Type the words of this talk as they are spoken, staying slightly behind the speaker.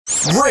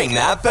Ring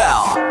that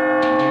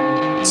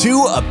bell.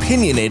 Two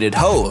opinionated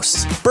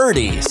hosts,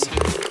 birdies,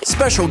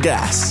 special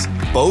guests,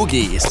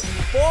 bogeys,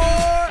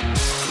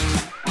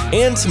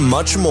 and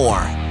much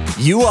more.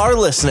 You are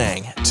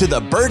listening to the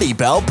Birdie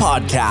Bell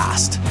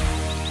Podcast.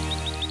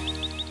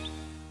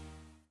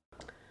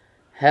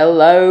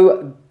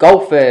 Hello,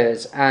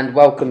 golfers, and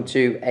welcome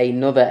to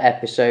another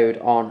episode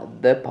on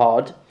the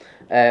pod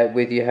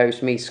with your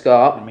host, me,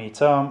 Scott. And me,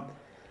 Tom.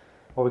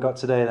 What we got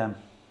today then?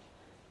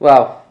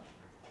 Well,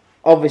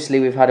 obviously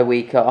we've had a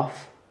week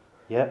off.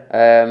 Yep.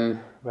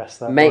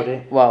 Rest that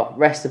body. Well,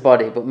 rest the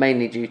body, but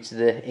mainly due to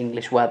the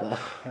English weather.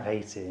 I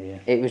hate it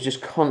here. It was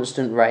just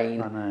constant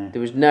rain. I know.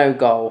 There was no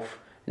golf,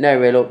 no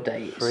real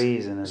updates.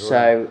 Freezing as well.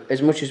 So,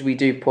 as much as we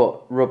do put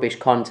rubbish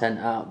content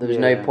out, there was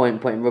no point in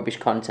putting rubbish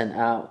content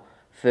out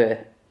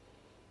for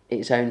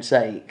its own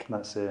sake.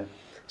 That's it.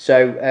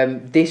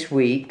 So, this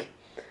week,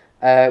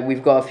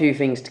 we've got a few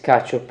things to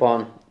catch up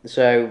on.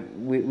 So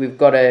we've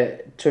got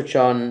to touch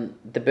on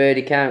the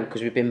birdie count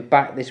because we've been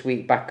back this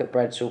week, back at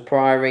Bredsall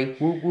Priory.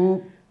 Whoop,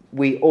 whoop.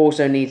 We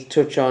also need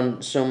to touch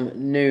on some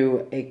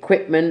new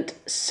equipment.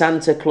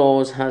 Santa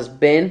Claus has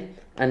been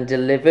and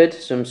delivered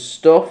some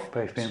stuff.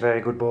 Both been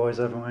very good boys,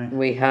 haven't we?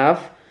 We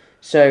have.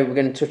 So we're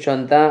going to touch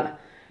on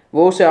that. I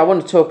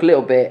want to talk a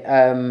little bit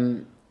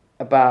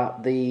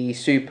about the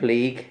Super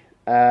League.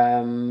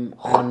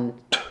 And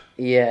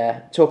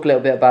yeah, talk a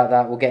little bit about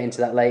that. We'll get into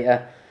that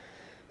later.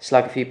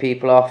 Slag a few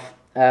people off,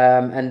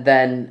 and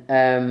then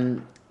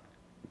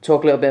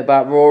talk a little bit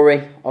about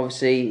Rory.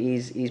 Obviously,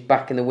 he's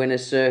back in the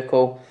winner's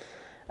circle,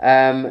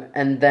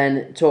 and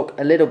then talk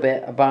a little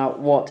bit about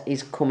what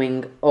is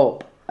coming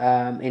up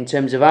in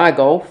terms of our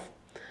golf,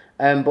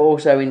 but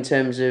also in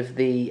terms of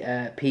the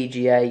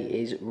PGA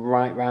is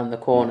right round the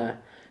corner.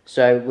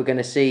 So we're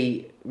going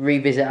to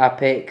revisit our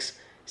picks,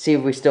 see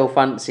if we still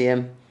fancy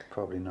them.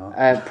 Probably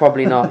not.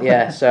 Probably not.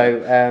 Yeah.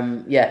 So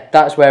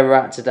that's where we're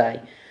at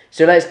today.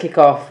 So let's kick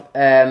off.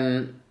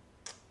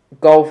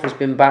 Golf has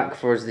been back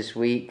for us this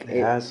week.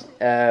 It has.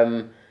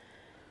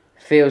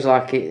 Feels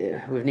like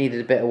we've needed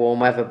a bit of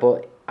warm weather,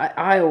 but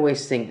I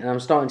always think, and I'm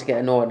starting to get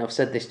annoyed, and I've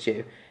said this to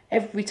you,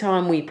 every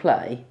time we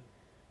play,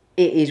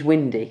 it is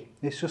windy.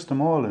 It's just a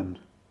moorland.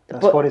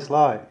 That's what it's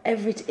like.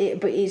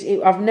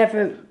 I've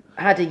never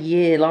had a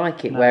year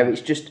like it where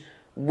it's just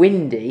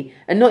windy,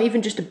 and not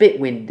even just a bit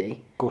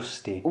windy.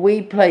 Gusty.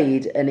 We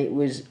played, and it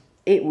was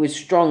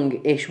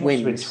strong-ish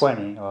winds. It's been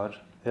 20 odd.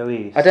 At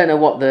least. I don't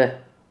know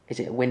is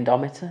it a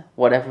windometer?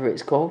 Whatever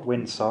it's called.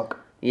 Windsock.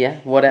 Yeah,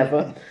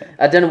 whatever.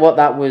 I don't know what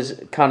that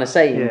was kind of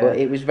saying, but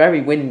it was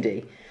very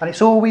windy. And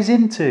it's always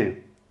into.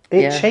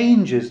 It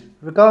changes,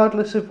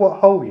 regardless of what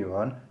hole you're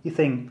on. You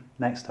think,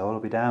 next hole will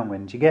be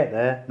downwind. You get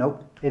there,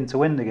 nope, into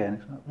wind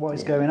again. What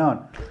is going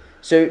on?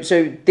 So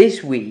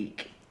this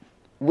week,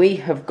 we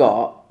have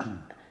got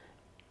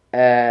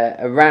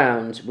a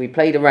round. We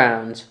played a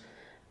round,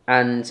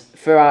 and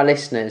for our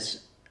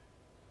listeners,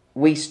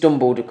 we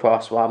stumbled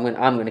across. Well, I'm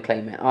going to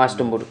claim it. I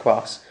stumbled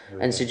across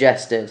and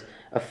suggested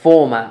a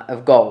format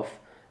of golf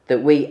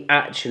that we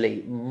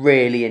actually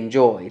really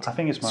enjoyed. I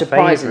think it's my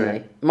surprisingly.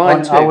 favourite.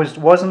 Mine too. I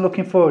wasn't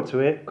looking forward to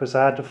it because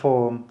I had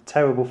the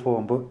terrible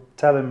form. But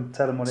tell them what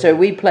it is. So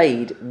we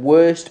played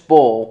worst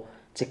ball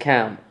to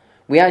count.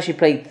 We actually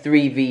played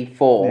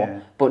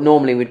 3v4, but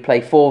normally we'd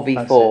play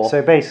 4v4.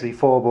 So basically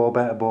 4-ball,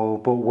 better ball,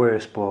 but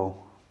worst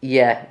ball.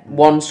 Yeah,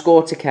 one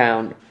score to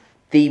count,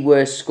 the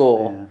worst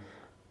score. Yeah.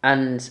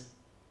 And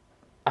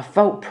I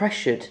felt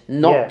pressured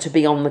not to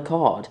be on the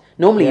card.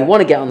 Normally you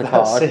want to get on the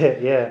card. That's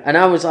it, yeah. And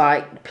I was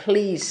like,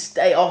 please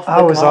stay off the card.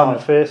 I was on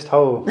the first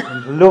hole.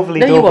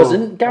 Lovely no, double. you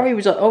wasn't. Gary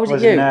was on. Oh, was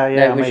it you? No,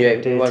 it was you.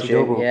 It was you,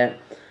 double. yeah.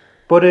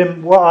 But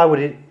what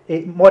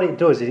it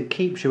does is it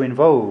keeps you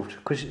involved.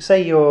 Because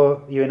say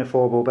you're in a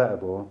 4-ball, better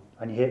ball,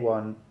 and you hit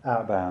one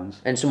out of bounds.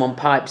 And someone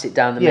pipes it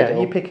down the middle.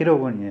 Yeah, you pick it up,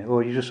 wouldn't you?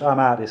 Or I'm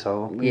out this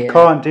hole. But you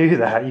can't do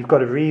that. You've got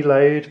to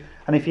reload.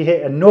 And if you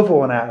hit another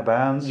one out of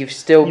bounds, you've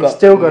still got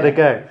to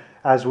go,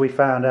 as we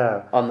found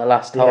out. On the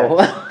last hole.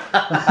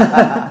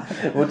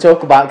 We'll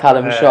talk about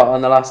Callum's shot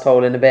on the last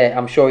hole in a bit.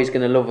 I'm sure he's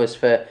going to love us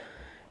for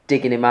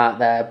digging him out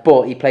there.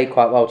 But he played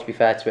quite well, to be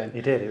fair to him.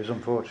 He did. It was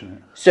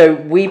unfortunate. So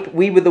we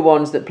were the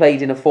ones that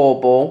played in a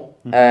 4-ball.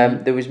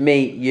 Mm-hmm. There was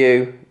me,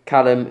 you,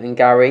 Callum and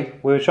Gary.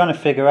 We were trying to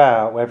figure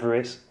out whether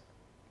it's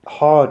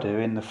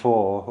harder in the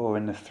 4 or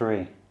in the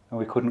 3. And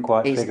we couldn't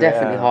quite figure it out. It's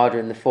definitely harder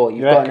in the 4.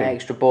 You've got an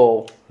extra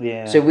ball.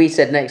 Yeah. So we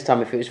said next time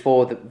if it was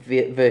 4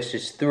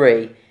 versus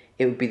 3,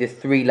 it would be the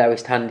 3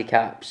 lowest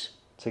handicaps.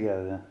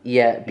 Together.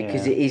 Yeah,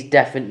 because it is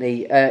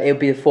definitely... it would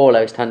be the 4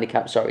 lowest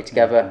handicaps,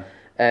 together.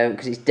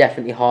 Because it's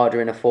definitely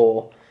harder in a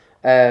 4.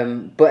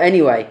 But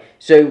anyway,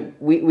 so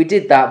we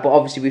did that, but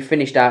obviously we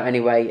finished out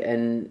anyway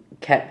and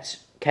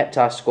kept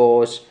our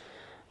scores.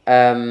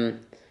 Like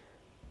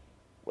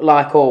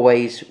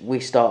always,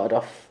 we started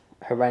off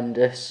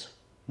horrendous.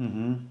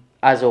 Mm-hmm.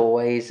 As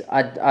always,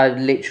 I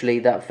literally,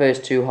 that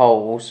first 2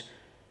 holes,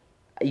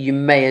 you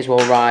may as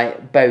well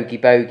write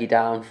bogey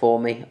down for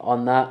me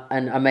on that,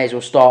 and I may as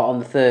well start on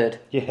the 3rd.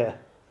 Yeah.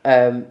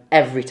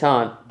 every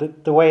time.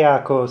 The way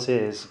our course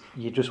is,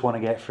 you just want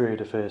to get through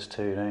the first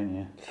two, don't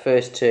you?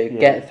 First two,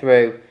 get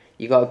through.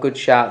 You got a good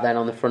shout then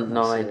on the front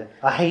nine.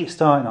 I hate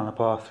starting on a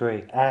par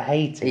 3. I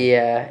hate it.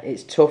 Yeah,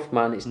 it's tough,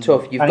 man. It's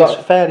tough.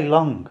 It's fairly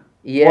long.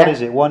 Yeah. What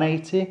is it?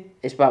 180.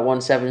 It's about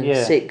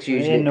 176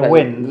 usually. In the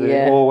wind,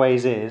 it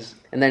always is.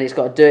 And then it's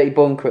got a dirty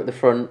bunker at the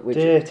front, which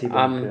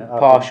I'm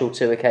partial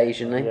to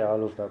occasionally. Yeah, I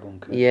love that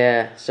bunker.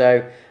 Yeah,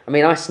 so I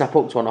mean, I snap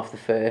up to one off the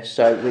first,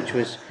 so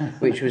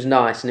which was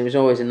nice, and it was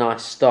always a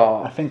nice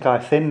start. I think I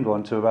thinned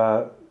one to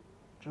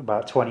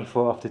about 20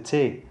 foot off the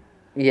tee.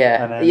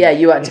 Yeah, then,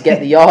 you had to get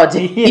the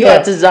yardage. You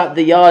had to zap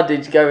the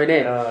yardage going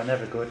in. Oh,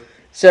 never good.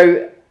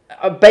 So,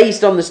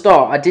 based on the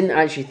start, I didn't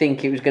actually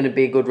think it was going to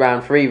be a good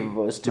round for either of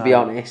us, to be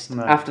honest.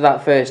 No. After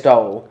that first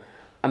hole,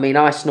 I mean,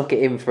 I snuck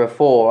it in for a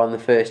 4 on the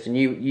first, and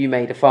you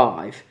made a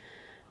 5.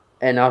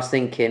 And I was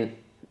thinking,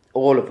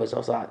 all of us, I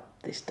was like,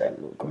 this don't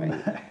look great.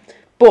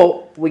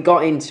 But we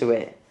got into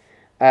it.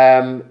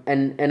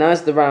 And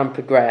as the round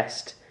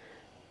progressed,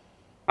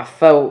 I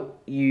felt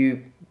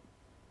you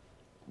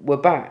were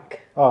back.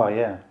 Oh,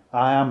 yeah.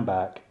 I am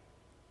back.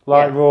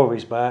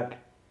 Rory's back.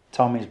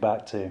 Tommy's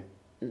back too.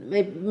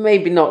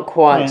 Maybe not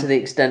quite to the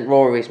extent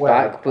Rory's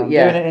back, but I'm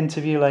doing an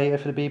interview later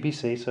for the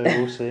BBC, so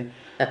we'll see.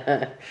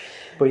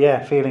 But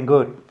yeah, feeling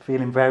good.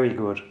 Feeling very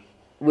good.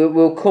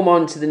 We'll come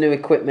on to the new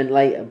equipment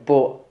later,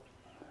 but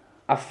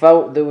I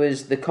felt there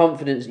was the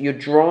confidence. Your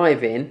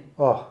driving...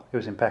 Oh, it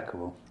was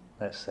impeccable,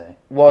 let's say.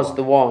 Was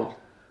the one.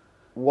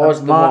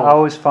 I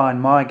always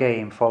find my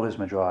game follows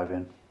my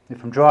driving.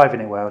 If I'm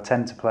driving it well, I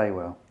tend to play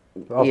well.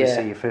 But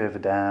obviously, you're further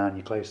down,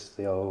 you're close to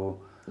the hole.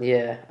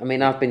 Yeah, I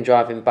mean, I've been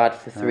driving bad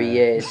for 3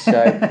 years,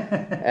 so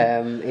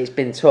it's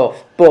been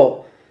tough.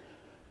 But...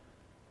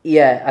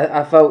 yeah,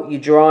 I felt your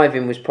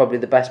driving was probably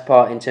the best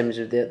part in terms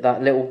of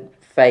that little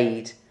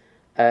fade,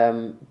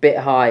 bit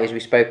high as we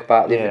spoke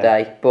about the other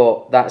day,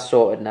 but that's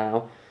sorted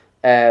now.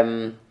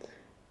 Getting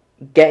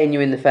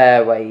you in the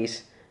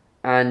fairways,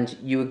 and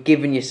you were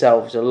giving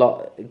yourself. There's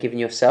only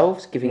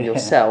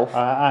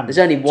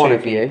one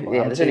of you.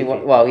 Yeah, there's only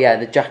one. Well, yeah,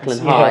 the Jacqueline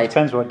Hyde. It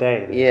depends what day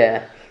it is.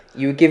 Yeah,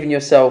 you were giving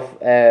yourself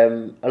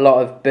a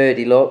lot of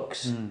birdie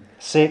looks.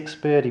 6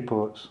 birdie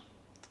putts.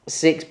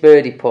 6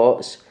 birdie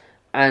putts.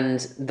 And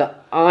the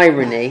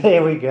irony...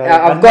 Here we go.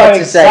 I've got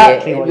to say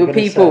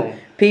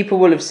it. People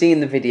will have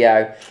seen the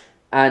video.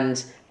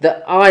 And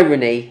the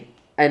irony...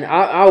 And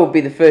I will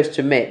be the first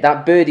to admit,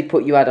 that birdie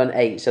putt you had on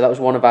 8, so that was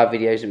one of our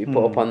videos that we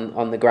put up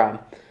on the gram.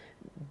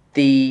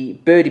 The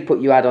birdie putt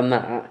you had on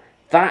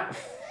that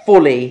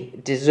fully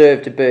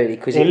deserved a birdie.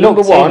 Because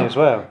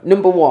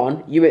number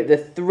one, you hit the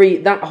 3...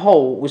 That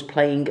hole was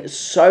playing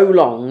so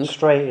long.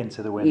 Straight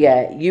into the wind.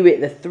 Yeah, you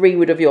hit the 3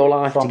 wood of your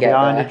life to get there.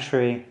 From behind a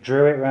tree,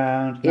 drew it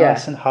round,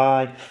 nice and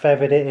high,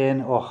 feathered it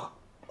in.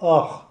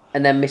 Oh.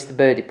 And then missed the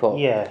birdie putt.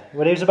 Yeah.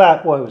 Well, it was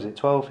about,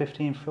 12,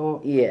 15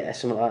 foot? Yeah,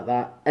 something like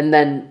that. And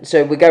then,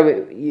 so we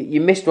go, you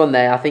missed one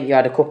there. I think you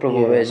had a couple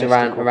of others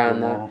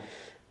around that.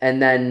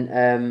 And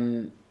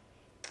then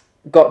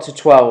got to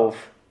 12.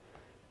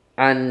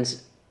 And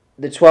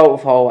the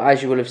 12th hole,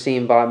 as you will have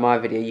seen by my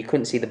video, you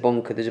couldn't see the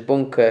bunker. There's a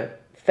bunker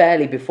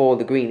fairly before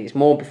the green. It's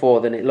more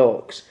before than it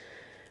looks.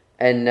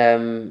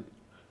 And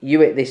you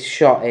hit this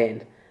shot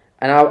in.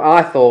 And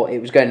I thought it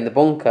was going in the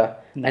bunker.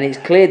 No. And it's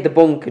cleared the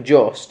bunker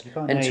just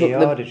and took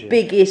the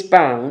biggest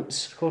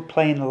bounce. It's called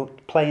playing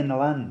the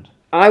land.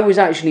 I was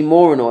actually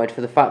more annoyed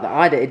for the fact that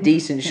I'd hit a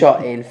decent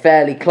shot in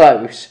fairly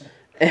close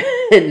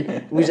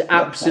and was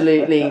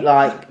absolutely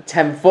like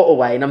 10 foot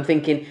away. And I'm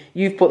thinking,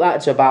 you've put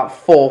that to about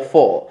 4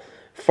 foot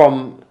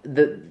from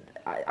the...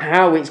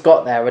 How it's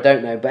got there, I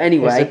don't know. But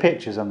anyway... Is there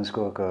pictures on the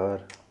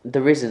scorecard?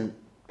 There isn't.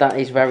 That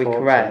is very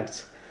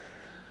correct.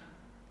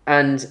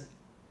 And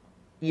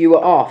you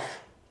were off.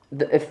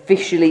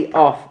 Officially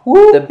off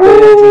the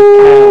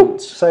birdie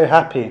count. So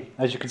happy,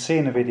 as you can see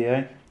in the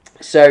video.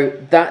 So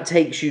that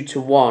takes you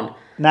to 1.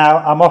 Now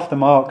I'm off the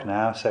mark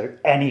now, so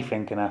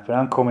anything can happen.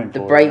 I'm coming for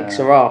it. The brakes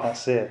are off.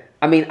 That's it.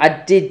 I mean, I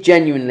did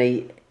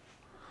genuinely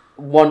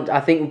want...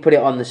 I think we put it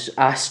on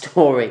our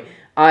story.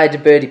 I had a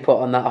birdie putt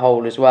on that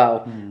hole as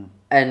well.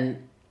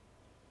 And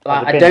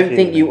I don't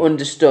think you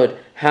understood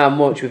how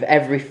much with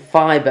every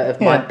fibre of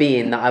my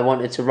being that I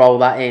wanted to roll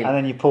that in. And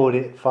then you pulled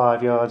it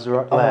 5 yards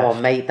left. Oh,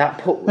 mate, that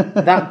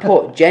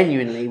putt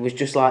genuinely was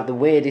just like the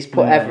weirdest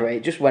putt ever.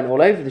 It just went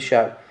all over the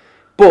show.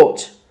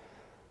 But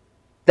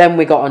then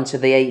we got onto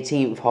the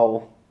 18th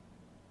hole.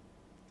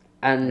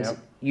 And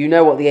you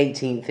know what the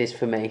 18th is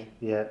for me.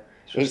 Yeah.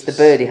 It's the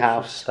birdie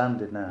house. It's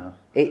standard now.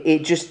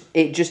 It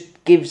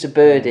just gives a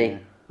birdie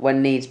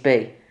when needs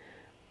be.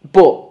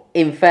 But...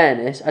 in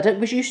fairness,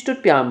 was you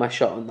stood behind my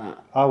shot on that?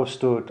 I was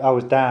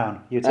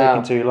down. You were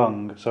taking too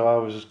long, so I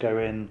was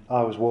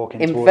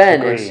walking towards the green. In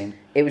fairness,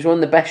 it was one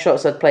of the best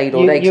shots I'd played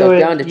all day because I was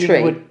behind a tree.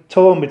 You were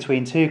torn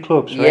between 2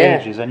 clubs for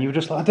ages, and you were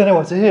just like, I don't know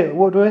what to hit.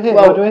 What do I hit?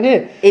 What do I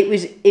hit? It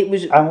was.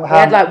 We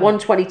had like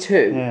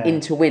 122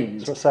 into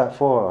wind. So what's that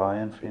for,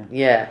 Iron? For you?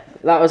 Yeah,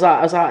 I was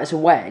like, it's a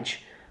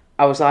wedge.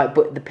 I was like,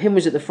 but the pin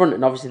was at the front,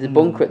 and obviously the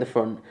bunker at the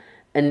front.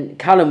 And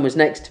Callum was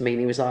next to me,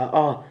 and he was like,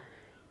 oh.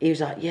 he was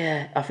like,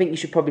 yeah, I think you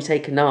should probably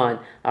take a 9.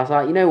 I was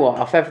like, you know what,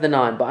 I'll feather the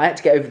 9, but I had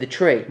to get over the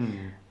tree.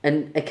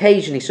 And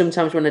occasionally,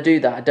 sometimes when I do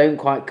that, I don't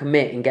quite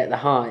commit and get the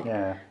height.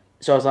 Yeah.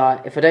 So I was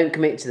like, if I don't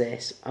commit to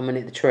this, I'm going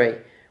to hit the tree.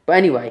 But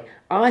anyway,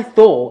 I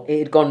thought it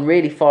had gone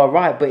really far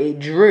right, but it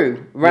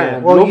drew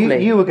round. Well,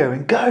 lovely. you were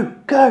going, go,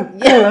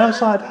 and I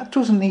was like, that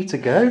doesn't need to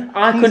go.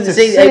 I It needs couldn't to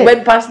see. sit. It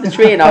went past the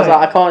tree, and I was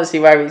like, I can't see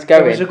where it's It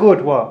going. was a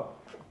good,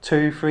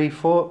 2, 3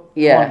 foot?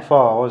 Yeah. Not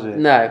far, was it?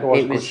 No, It was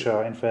it a good was-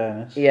 shot, in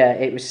fairness. Yeah,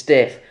 it was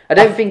stiff. I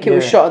don't think it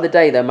was shot of the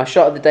day, though. My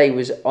shot of the day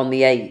was on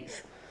the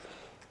 8th,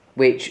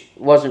 which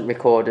wasn't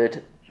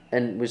recorded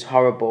and was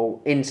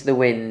horrible. Into the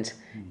wind.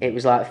 It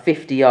was like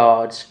 50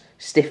 yards,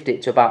 stiffed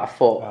it to about a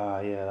foot.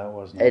 Yeah, that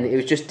was And nice. it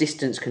was just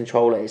distance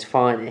control at its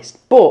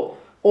finest. But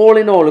all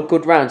in all, a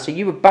good round. So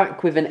you were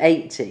back with an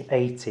 80,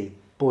 80,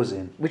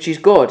 buzzing. which is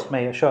good.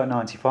 Mate, I shot at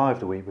 95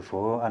 the week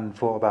before and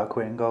thought about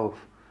quitting golf.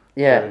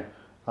 Yeah.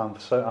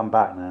 So I'm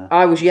back now.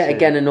 I was yet So-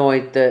 again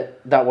annoyed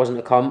that wasn't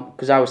a comp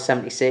because I was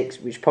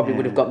 76, which probably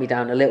would have got me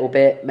down a little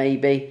bit,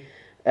 maybe.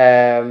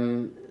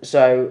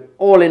 So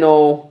all in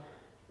all,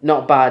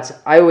 not bad.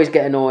 I always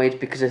get annoyed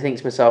because I think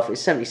to myself,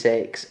 it's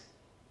 76,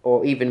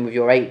 or even with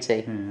your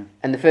 80,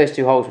 and the first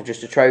 2 holes were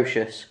just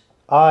atrocious.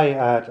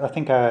 I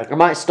think I had. I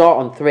might start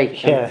on 3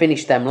 Yeah, and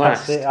finish them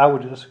last. That's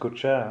it. That's a good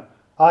shout.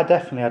 I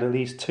definitely had at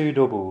least 2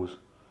 doubles,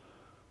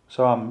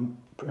 so I'm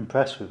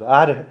impressed with that. I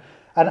had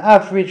an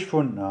average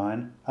front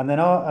 9, and then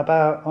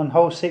on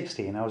hole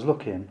 16, I was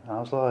looking, and I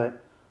was like,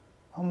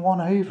 I'm 1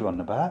 over on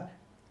the back,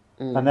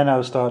 and then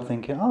I started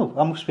thinking, oh,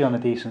 I must be on a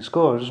decent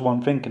score. I just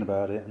wasn't thinking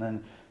about it, and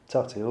then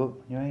tot it up,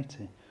 you're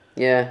 80.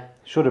 Yeah.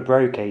 Should have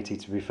broke 80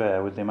 to be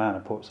fair with the amount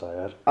of putts I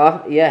had.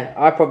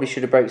 I probably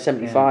should have broke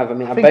 75. I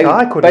mean, I think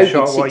I could have bogeyed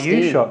shot what you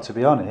 16. shot, to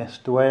be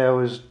honest. The way I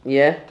was.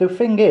 Yeah. The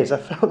thing is, I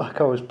felt like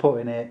I was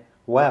putting it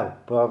well,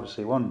 but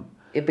obviously wasn't.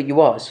 Yeah, but you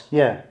was.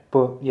 Yeah,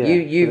 but yeah.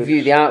 You but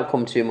view the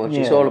outcome too much.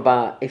 It's Yeah. all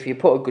about if you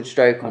put a good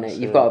stroke on That's it,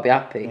 you've it. got to be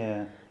happy.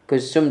 Yeah.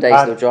 Because some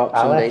days they'll drop,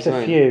 I some left days a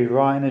won't. few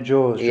right in the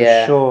jaws, just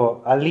Yeah. short,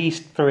 at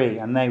least 3,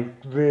 and they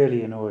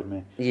really annoyed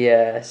me.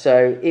 Yeah,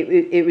 so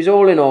it was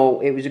all in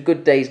all, it was a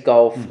good day's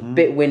golf, a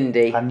bit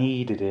windy. I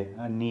needed it.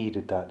 I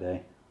needed that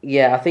day.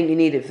 Yeah, I think you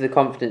need it for the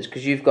confidence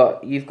because you've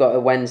got a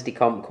Wednesday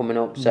comp coming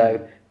up,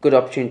 so good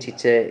opportunity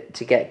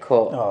to get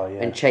cut Oh,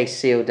 yeah. and chase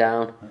Seal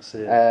down. That's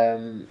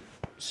it.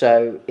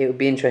 So it would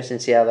be interesting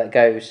to see how that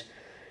goes.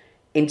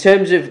 In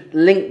terms of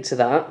link to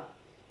that,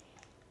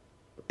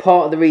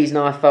 part of the reason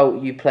I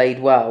felt you played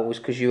well was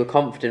because you were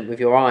confident with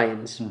your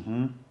irons.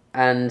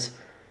 And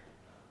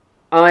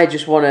I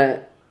just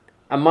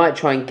I might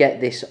try and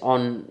get this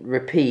on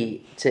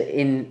repeat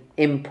to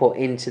input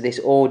into this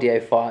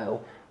audio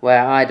file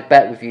where I had a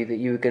bet with you that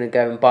you were going to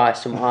go and buy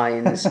some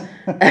irons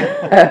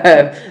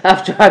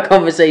after our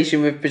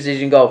conversation with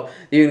Precision Golf.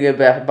 You were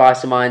going to buy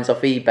some irons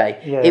off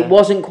eBay. Yeah. It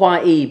wasn't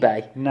quite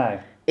eBay. No.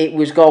 It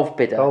was Golf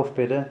Bidder. Golf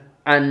bidder.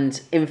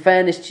 And in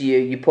fairness to you,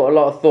 you put a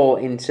lot of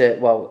thought into,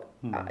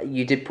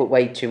 you did put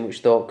way too much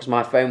thought because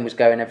my phone was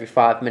going every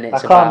 5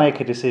 minutes. I can't make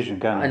a decision,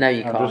 can I? I know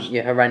you can't.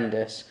 You're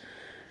horrendous.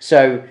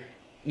 So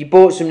you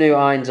bought some new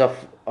irons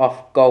off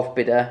Golf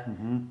Bidder.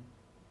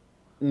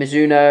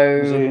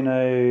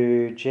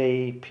 Mizuno.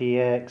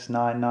 JPX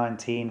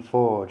 919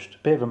 forged.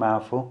 Bit of a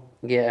mouthful,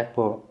 Yeah.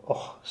 but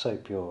so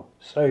pure.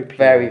 So pure.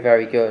 Very,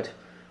 very good.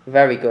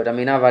 Very good. I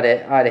mean, I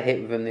had a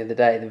hit with them the other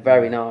day. They're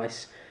very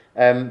nice.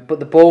 But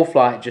the ball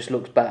flight just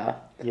looks better.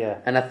 Yeah.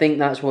 And I think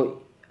that's what...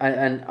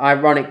 And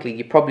ironically,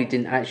 you probably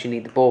didn't actually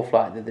need the ball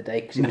flight the other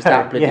day because it was No,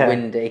 that bloody yeah.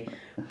 windy.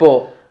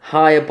 But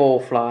higher ball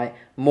flight,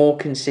 more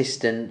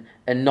consistent,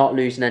 and not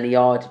losing any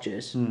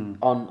yardages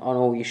on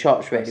all your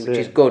shots, really, That's which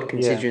it. is good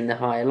considering the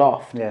higher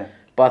loft. Yeah.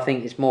 But I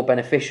think it's more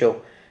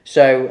beneficial.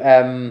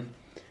 So,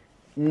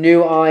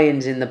 new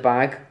irons in the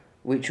bag,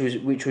 which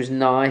was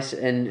nice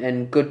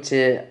and good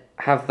to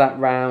have that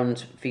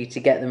round for you to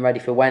get them ready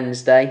for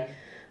Wednesday.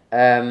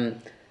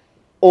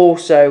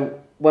 Also,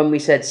 when we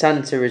said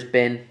Santa has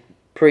been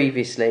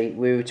previously,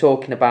 we were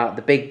talking about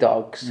the big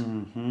dogs.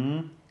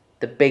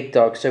 The big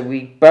dogs. So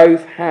we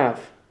both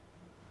have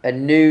a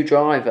new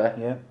driver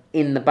Yeah.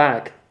 in the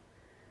bag.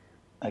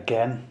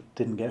 Again,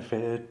 didn't get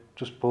fitted.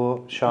 Just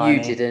bought shiny.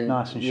 You didn't,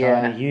 Nice and shiny.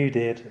 yeah. You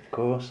did, of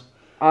course.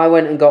 I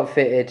went and got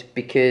fitted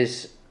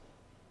because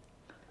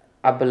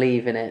I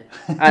believe in it.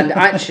 And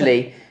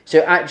actually,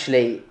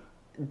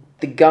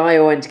 the guy I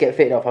went to get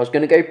fitted off, I was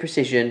going to go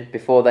Precision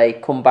before they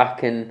come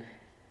back and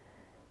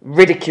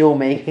ridicule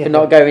me for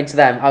not going to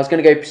them. I was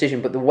going to go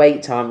Precision, but the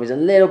wait time was a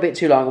little bit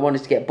too long. I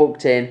wanted to get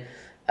booked in.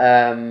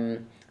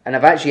 And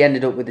I've actually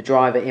ended up with the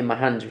driver in my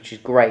hands, which is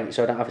great.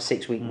 So I don't have a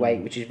 6-week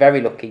wait, which is very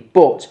lucky.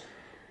 But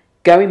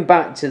going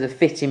back to the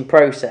fitting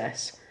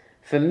process,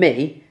 for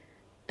me,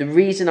 the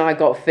reason I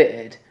got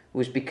fitted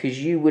was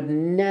because you would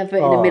never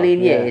in a million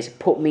years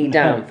put me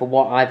down for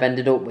what I've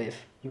ended up with.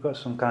 You've got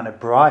some kind of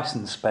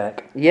Bryson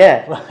spec.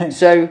 Yeah. Right.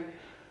 So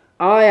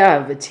I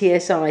have a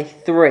TSI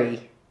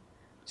 3.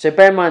 So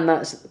bear in mind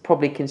that's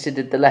probably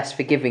considered the less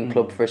forgiving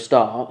club for a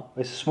start.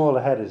 It's a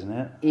smaller head, isn't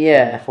it?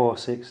 Yeah. Than the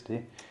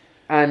 460.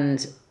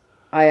 And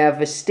I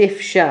have a stiff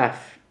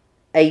shaft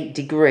 8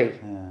 degree.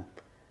 Yeah.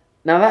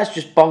 Now that's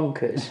just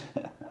bonkers.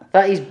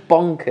 That is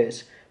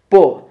bonkers.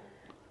 But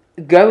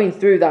going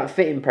through that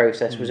fitting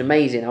process was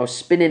amazing. I was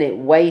spinning it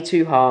way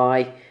too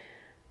high.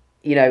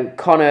 You know,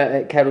 Connor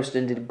at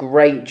Kedleston did a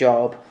great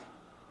job.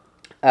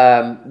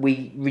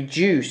 We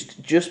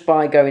reduced, just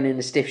by going in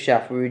the stiff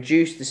shaft, we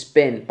reduced the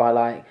spin by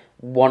like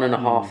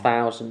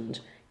 1,500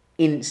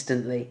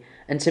 instantly.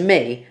 And to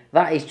me,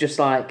 that is just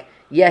like,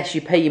 yes,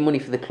 you pay your money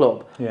for the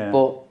club,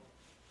 but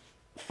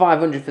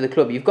 500 for the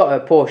club, you've got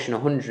to apportion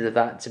 100 of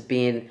that to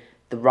be in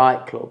the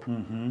right club.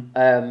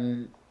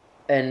 And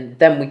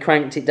then we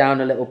cranked it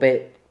down a little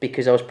bit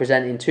because I was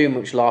presenting too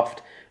much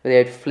loft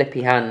with the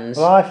flippy hands.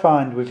 Well, I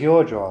find with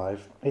your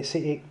drive,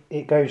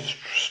 it goes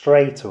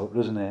straight up,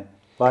 doesn't it?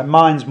 Like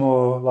mine's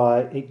more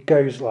like it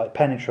goes like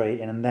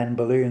penetrating and then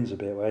balloons a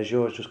bit, whereas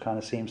yours just kind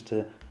of seems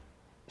to.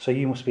 So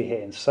you must be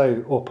hitting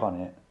so up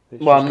on it.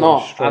 Well, I'm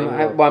not.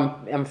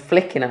 I'm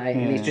flicking at it,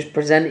 and it's just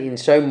presenting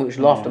so much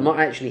loft. I'm not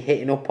actually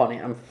hitting up on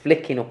it. I'm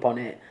flicking up on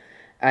it,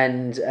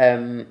 and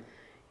So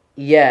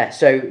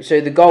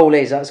the goal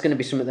is that's going to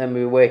be something that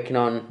we're working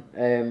on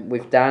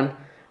with Dan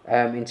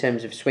in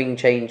terms of swing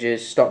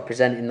changes. Stop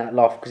presenting that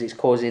loft because it's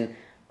causing,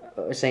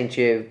 I was saying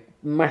to you,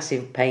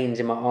 massive pains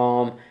in my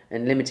arm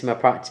and limiting my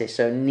practice.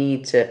 So I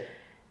need to,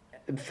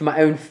 for my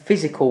own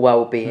physical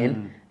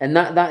well-being, and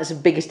that's the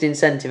biggest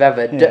incentive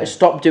ever.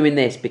 Stop doing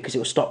this because it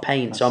will stop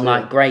pain. So I'm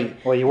like,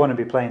 great. Well, you want to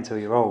be playing till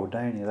you're old,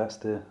 don't you? That's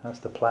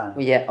the plan.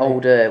 Yeah,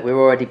 older. We're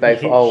already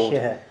both old.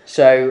 Yeah.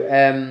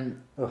 So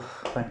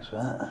thanks for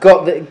that.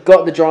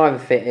 Got the driver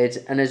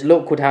fitted, and as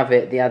luck would have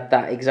it, they had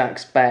that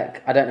exact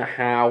spec. I don't know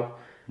how.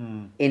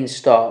 In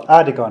stock.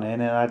 I'd have gone in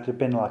and I'd have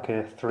been like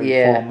a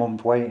 3-4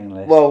 month waiting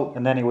list. Well,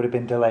 and then it would have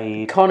been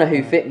delayed. Connor,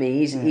 who fit me,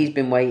 he's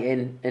been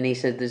waiting, and he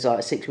said there's like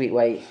a 6-week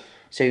wait.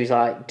 So he was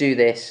like, do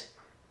this.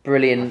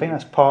 Brilliant. I think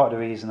that's part of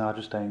the reason I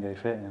just don't go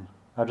fitting.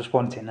 I just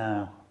want it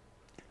now.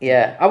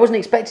 Yeah, I wasn't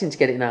expecting to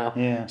get it now.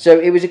 Yeah. So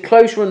it was a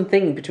close run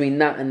thing between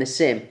that and the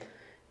Sim.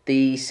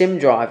 The Sim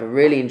driver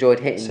really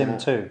enjoyed hitting Sim that.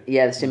 2?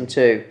 Yeah, the Sim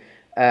 2.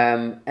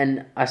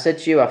 And I said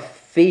to you, I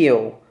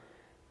feel,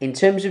 in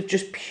terms of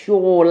just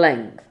pure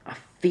length, I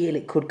feel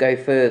it could go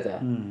further.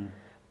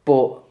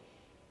 But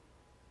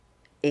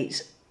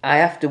I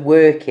have to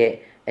work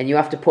it, and you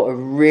have to put a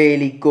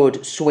really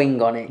good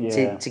swing on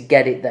it to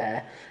get it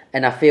there.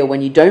 And I feel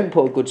when you don't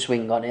put a good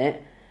swing on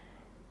it,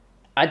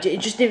 it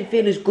just didn't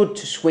feel as good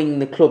to swing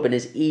the club and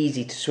as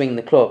easy to swing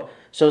the club.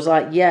 So I was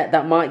like,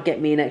 that might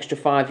get me an extra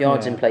 5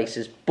 yards in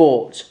places,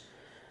 but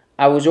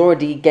I was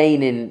already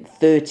gaining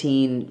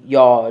 13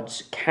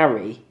 yards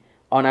carry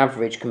on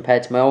average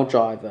compared to my old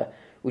driver,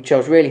 which I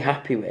was really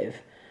happy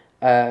with.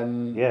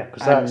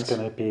 Because that's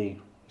going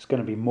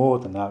to be more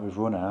than that with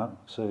run out.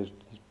 So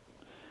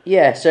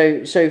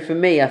for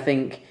me, I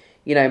think,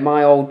 you know,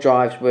 my old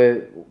drives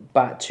were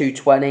about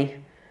 220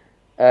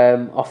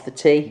 off the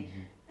tee.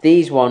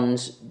 These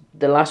ones,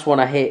 the last one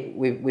I hit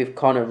with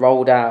Connor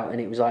rolled out and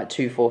it was like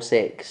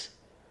 246.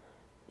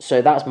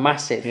 So that's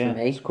massive for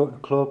me. It's a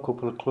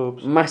couple of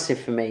clubs. Massive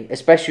for me,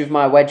 especially with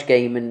my wedge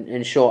game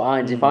and short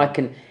irons.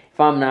 If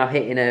I'm now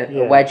hitting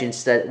a wedge a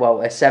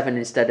 7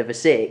 instead of a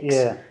 6,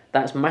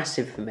 that's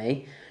massive for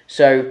me.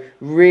 So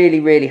really,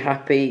 really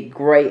happy,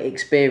 great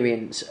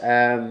experience,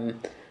 and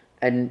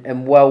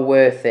well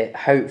worth it.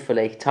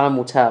 Hopefully, time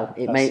will tell.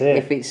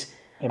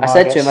 I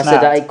said to him, I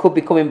said it could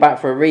be coming back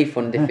for a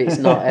refund if it's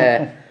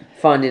not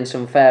finding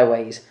some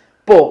fairways.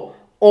 But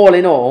all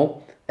in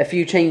all, a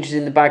few changes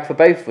in the bag for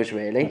both of us,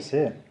 really. That's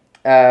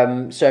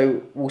it.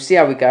 So we'll see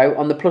how we go.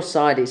 On the plus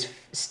side, it's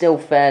still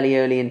fairly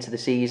early into the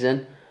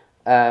season.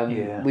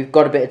 We've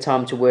got a bit of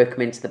time to work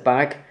them into the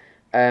bag,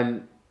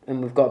 and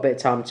we've got a bit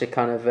of time to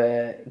kind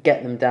of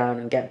get them down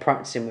and get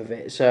practicing with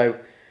it. So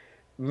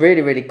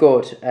really, really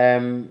good.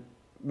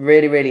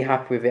 Really, really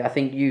happy with it. I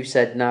think you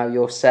said now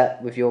you're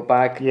set with your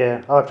bag.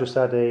 Yeah, I've just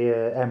had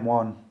a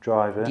M1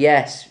 driver.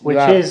 Yes, which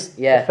is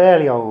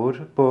fairly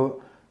old, but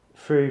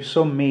through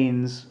some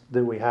means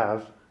that we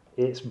have,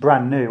 it's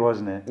brand new,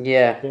 wasn't it?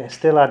 Yeah. It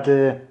still had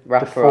the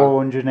Wrapper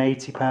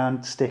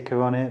 £480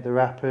 sticker on it, the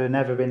wrapper,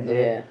 never been hit.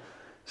 Yeah.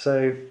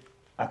 So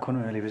I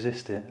couldn't really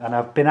resist it. And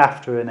I've been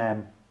after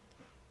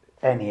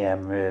any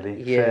M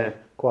really, for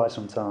quite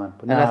some time.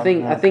 But and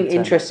I think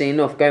interesting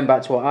enough, going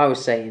back to what I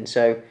was saying,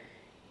 so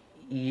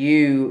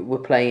you were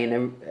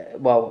playing,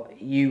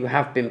 you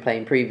have been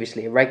playing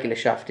previously a regular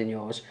shaft in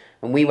yours,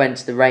 and we went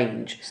to the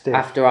range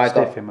after I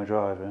got... Stiff in my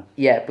driver.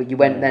 Yeah, but you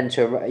went then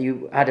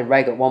you had a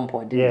reg at one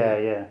point,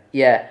 didn't you?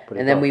 Yeah,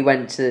 and then we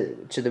went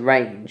to the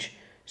range,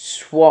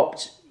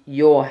 swapped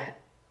your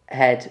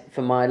head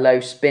for my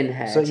low spin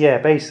head. So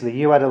basically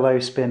you had a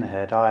low spin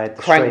head, I had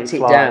the cranked straight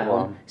it flight down,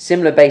 one.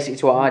 similar basically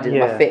to what I did in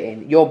my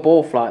fitting. Your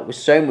ball flight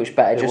was so much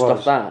better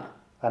off that.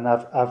 And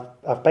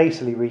I've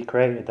basically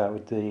recreated that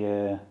with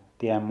the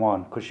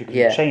M1 because you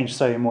can change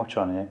so much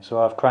on it.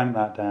 So I've cranked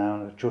that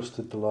down,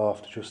 adjusted the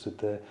loft, adjusted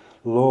the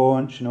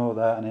launch and all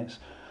that, and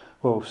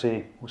we'll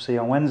see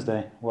on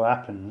Wednesday what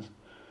happens.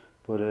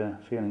 But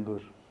feeling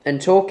good.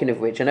 And talking of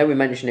which, I know we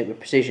mentioned it with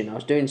precision. I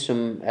was doing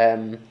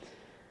some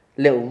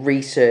little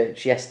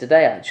research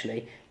yesterday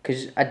actually,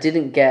 because I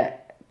didn't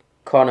get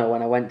Connor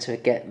when I went to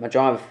get my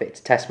driver fit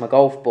to test my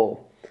golf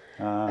ball.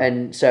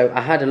 And so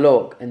I had a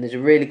look, and there's a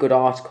really good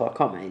article. I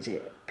can't remember, is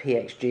it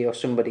PXG or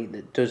somebody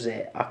that does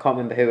it? I can't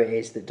remember who it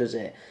is that does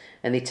it.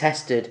 And they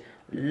tested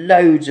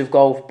loads of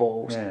golf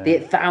balls. Yeah. They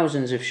hit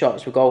thousands of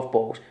shots with golf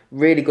balls.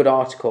 Really good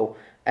article.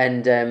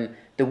 And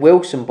the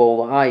Wilson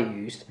ball that I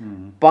used,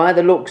 by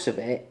the looks of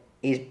it,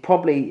 is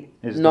probably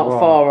not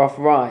far off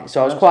right.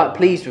 So I was quite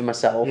pleased with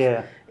myself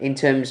in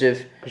terms of...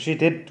 Because you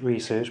did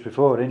research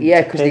before, didn't you?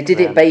 Yeah, because they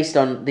did it based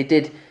on... They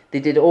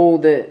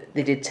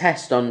did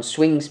tests on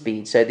swing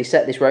speed. So they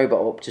set this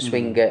robot up to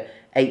swing at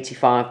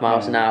 85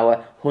 miles an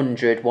hour,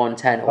 100,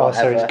 110 or whatever.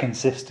 So it's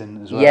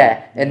consistent as well.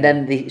 Yeah, and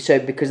then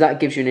because that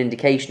gives you an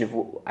indication of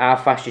how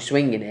fast you're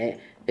swinging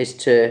it as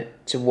to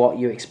what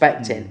you're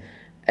expecting.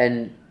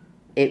 And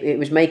it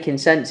was making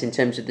sense in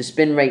terms of the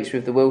spin rates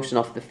with the Wilson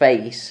off the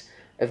face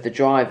of the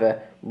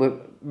driver were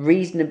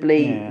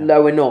reasonably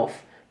low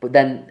enough, but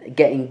then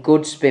getting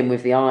good spin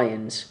with the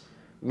irons.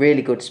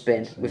 Really good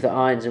spin with the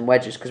irons and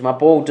wedges, because my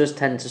ball does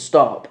tend to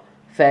stop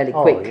fairly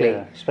quickly.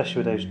 Yeah. Especially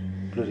with those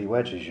bloody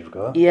wedges you've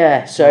got.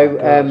 Yeah, so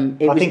I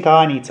think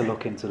I need to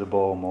look into the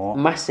ball more.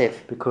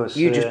 Massive. Because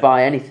you just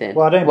buy anything.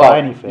 Well, I don't buy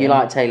anything. You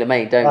like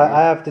TaylorMade, don't you?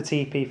 I have the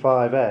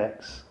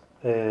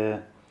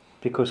TP5X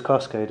because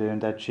Costco doing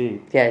dead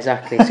cheap. Yeah,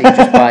 exactly. So you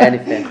just buy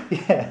anything.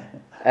 Yeah,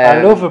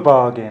 I love a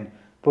bargain.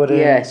 But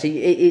so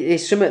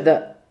it's something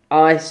that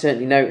I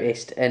certainly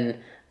noticed, and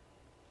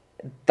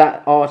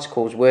that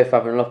article is worth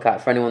having a look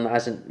at for anyone that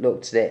hasn't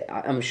looked at it.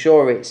 I'm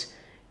sure it's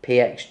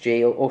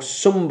PXG or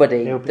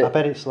somebody. I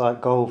bet it's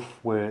like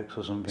Golf Works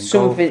or something.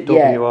 Something,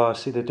 Golf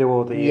WRC. They do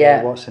all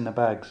the what's in the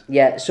bags.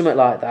 Yeah, something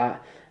like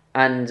that,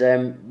 and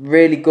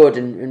really good,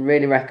 and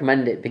really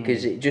recommend it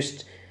because it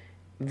just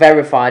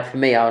verified for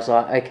me. I was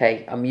like,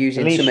 okay, I'm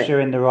using. At least you're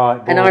in the right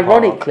ballpark. And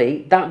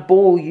ironically, that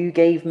ball you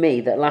gave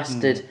me that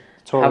lasted.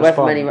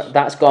 However many,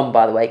 that's gone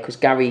by the way, because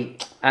Gary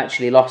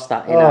actually lost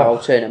that in our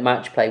alternate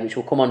match play, which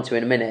we'll come on to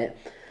in a minute.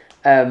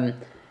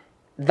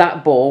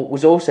 That ball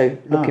was also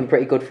looking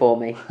pretty good for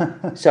me,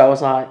 so I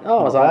was like,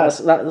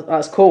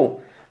 that's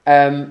cool.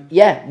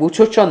 We'll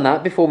touch on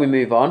that before we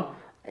move on.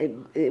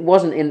 It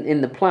wasn't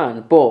in the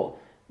plan, but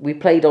we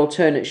played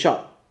alternate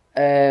shot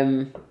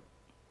match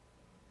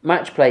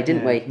play,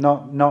 didn't we?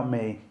 Not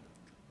me.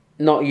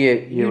 Not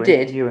you. You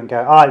did. You and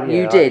Gary.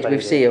 You did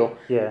with Seal.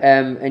 Yeah.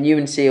 And you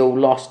and Seal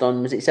lost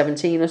on, was it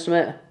 17 or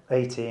something?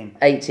 18.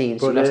 18,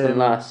 so you lost on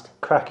last.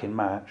 Cracking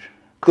match.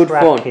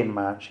 Cracking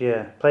match,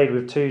 yeah. Played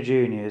with two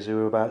juniors who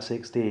were about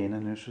 16,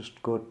 and it was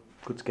just good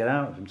to get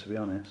out of them, to be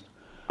honest.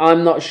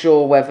 I'm not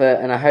sure whether,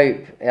 and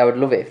I would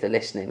love it if they're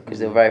listening, because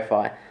they'll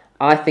verify.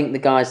 I think the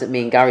guys that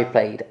me and Gary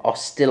played are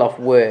still off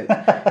work,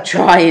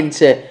 trying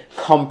to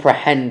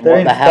comprehend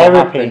what the hell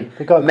happened.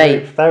 They've got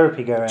group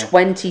therapy going.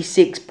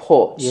 26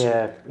 putts.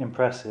 Yeah,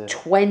 impressive.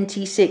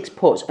 26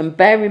 putts. And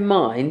bear in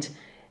mind,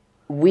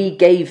 we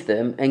gave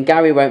them, and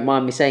Gary won't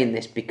mind me saying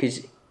this,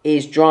 because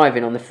his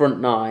driving on the front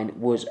nine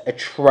was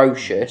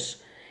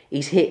atrocious.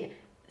 He's hit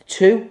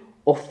 2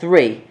 or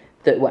 3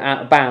 that were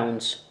out of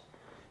bounds.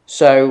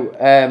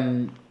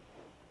 So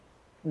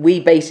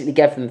we basically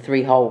gave them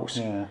 3 holes.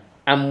 Yeah.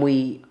 And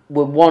we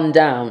were 1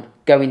 down,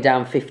 going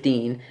down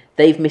 15.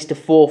 They've missed a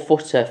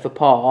 4-footer for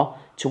par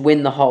to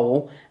win the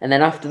hole. And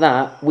then after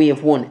that, we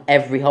have won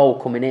every hole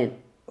coming in.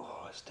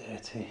 Oh, it's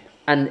dirty.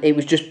 And it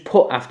was just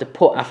putt after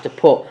putt after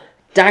putt.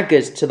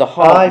 Daggers to the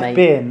heart, mate. I've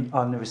been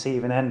on the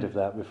receiving end of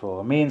that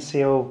before. Me and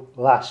Seal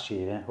last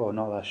year, well,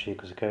 not last year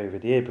because of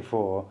COVID, the year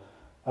before,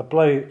 a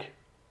bloke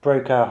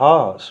broke our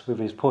hearts with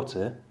his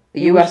putter.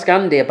 You ask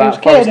Andy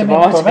about Forest of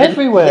Arden. From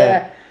everywhere.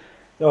 Yeah.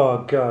 Oh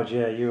God,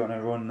 yeah, you're on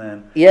a run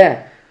then.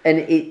 Yeah, and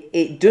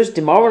it does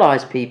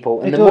demoralise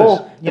people. And the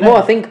more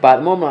I think about it,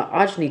 the more I'm like,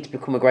 I just need to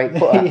become a great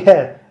putter.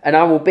 Yeah. And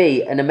I will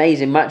be an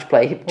amazing match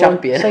play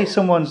champion. Say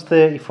someone's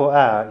 30 foot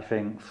out, you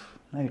think,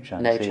 no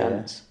chance. No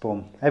chance.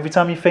 Boom. Every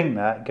time you think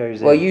that, it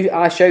goes in. Well,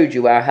 I showed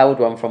you where I held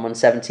one from on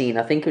 17.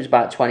 I think it was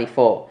about 20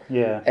 foot.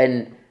 Yeah.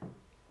 And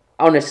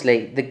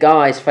honestly, the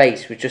guy's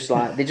face was just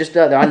like, they just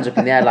had their hands up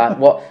in the air like,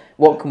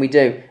 what can we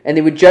do? And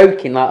they were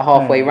joking like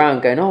halfway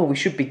round going, oh, we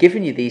should be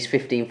giving you these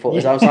 15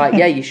 footers. I was like,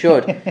 yeah, you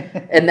should.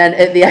 And then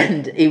at the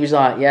end, he was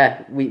like,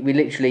 yeah, we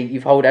literally,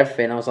 you've hold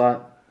everything. I was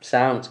like,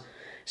 sound.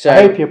 So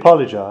I hope you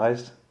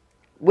apologised.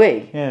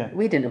 We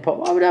didn't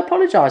apologise. Why would I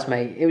apologise,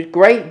 mate? It was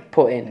great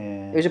putting.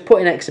 Yeah. It was a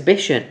putting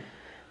exhibition.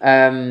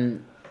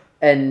 And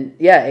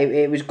yeah,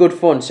 it was good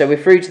fun. So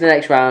we're through to the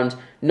next round.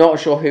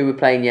 Not sure who we're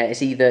playing yet.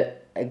 It's either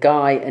a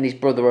guy and his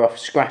brother are off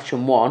scratch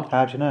and 1.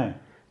 How do you know?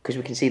 Because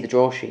we can see the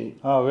draw sheet.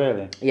 Oh,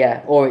 really?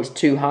 Yeah, or it's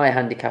 2 high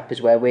handicappers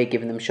where we're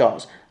giving them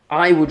shots.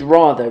 I would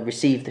rather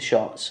receive the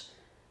shots,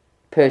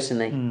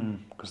 personally.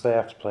 Because they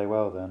have to play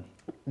well then.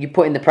 You're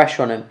putting the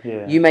pressure on them.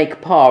 Yeah. You make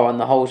par on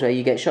the holes where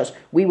you get shots.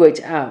 We worked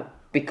it out.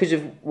 Because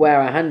of where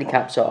our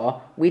handicaps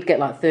are, we'd get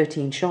like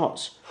 13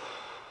 shots.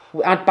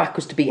 I'd back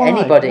us to beat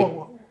anybody.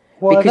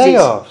 What are they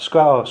off?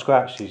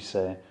 Scratch, you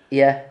say?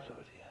 Yeah.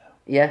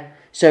 Yeah.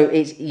 So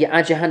you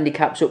add your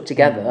handicaps up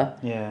together.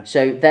 Yeah.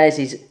 So theirs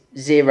is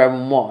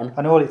 0-1.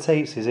 And all it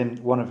takes is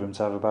one of them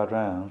to have a bad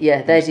round.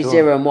 Yeah, there's It's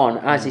your done.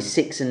 0-1. Ours is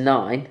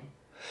 6-9.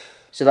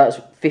 So that's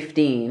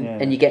 15, Yeah.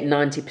 and you get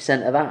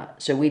 90% of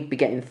that. So we'd be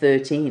getting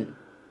 13.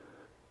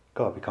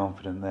 Got to be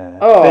confident there.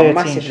 Oh, 13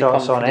 massively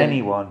shots on confident.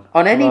 anyone.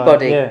 On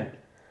anybody. Yeah.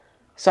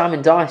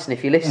 Simon Dyson,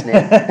 if you're listening.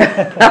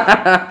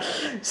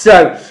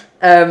 So,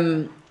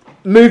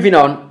 moving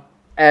on.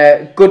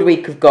 Good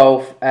week of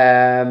golf,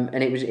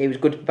 and it was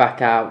good to be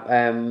back out.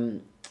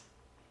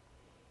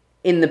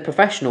 In the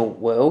professional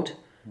world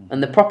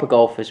and the proper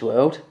golfers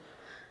world,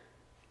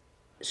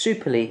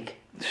 Super League.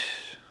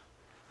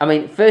 I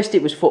mean, first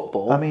it was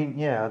football. I mean,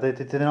 yeah, did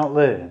they not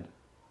learn?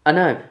 I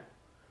know.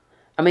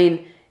 I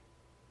mean,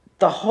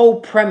 the whole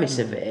premise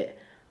of it,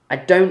 I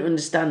don't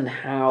understand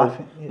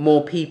how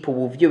more people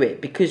will view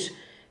it, because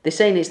they're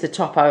saying it's the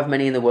top however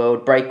many in the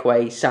world,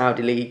 breakaway,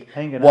 Saudi League,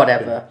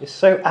 whatever. Happen. It's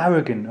so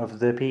arrogant of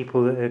the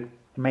people that are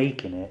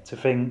making it to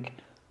think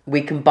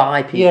we can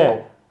buy people.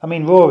 Yeah, I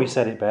mean, Rory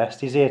said it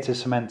best. He's here to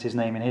cement his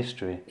name in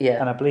history.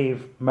 Yeah. And I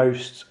believe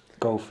most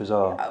golfers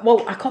are.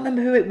 Well, I can't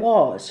remember who it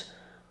was,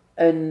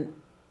 and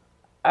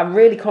I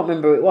really can't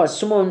remember who it was.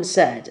 Someone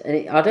said,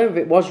 and I don't know if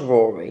it was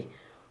Rory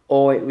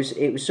or it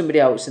was somebody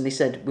else, and they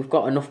said, we've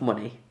got enough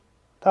money.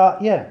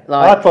 Yeah,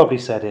 Like, I probably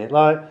said it.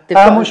 Like,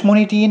 how much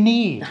money do you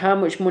need? How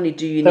much money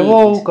do you need? They've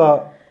all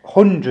got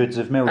hundreds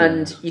of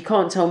millions. And you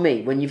can't tell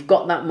me, when you've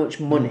got that much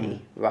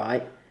money,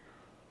 right,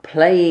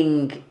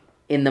 playing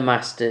in the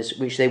Masters,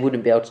 which they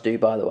wouldn't be able to do,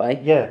 by the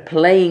way,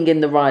 playing in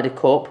the Ryder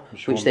Cup,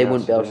 which they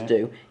wouldn't be able to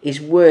do, is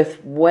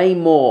worth way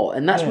more,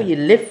 and that's what you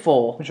live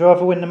for. Would you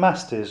rather win the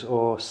Masters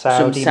or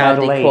Some Saudi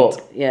Medal 8?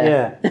 Cup?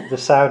 Yeah. The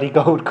Saudi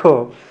Gold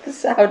Cup. The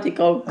Saudi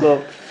Gold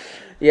Cup.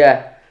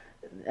 Yeah.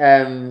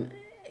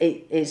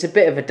 It's a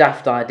bit of a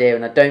daft idea,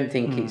 and I don't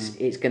think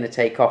it's going to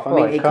take off. I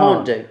mean, it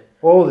can't do.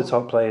 All the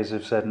top players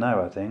have said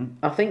no, I think.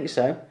 I think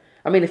so.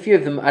 I mean, a few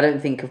of them I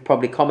don't think have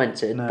probably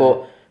commented,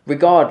 but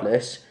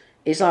regardless,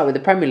 it's like with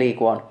the Premier League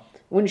one.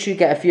 Once you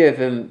get a few of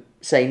them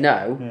say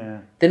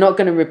no, they're not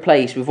going to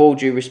replace, with all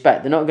due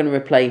respect, they're not going to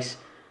replace,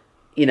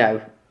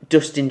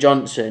 Dustin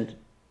Johnson,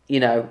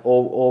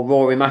 or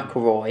Rory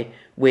McIlroy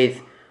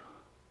with,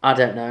 I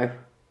don't know,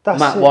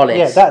 Matt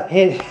Wallace. Yeah,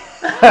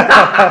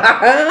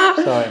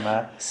 Sorry,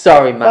 Matt.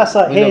 Sorry, Matt. That's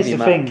like, We here's love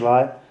the you, thing,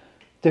 like,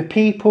 the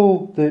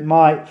people that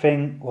might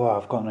think, well,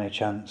 I've got no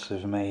chance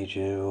of a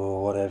major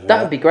or whatever.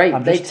 That would be great.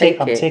 I'm They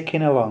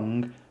ticking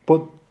along,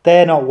 but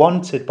they're not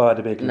wanted by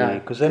the big league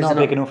because they're not a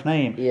big enough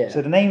name. Yeah.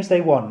 So the names they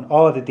want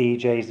are the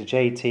DJs, the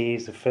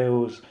JTs, the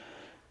Phils,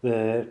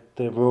 the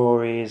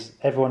Rorys,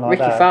 everyone like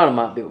Ricky that. Ricky Fowler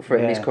might be up for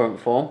it in his current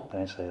form.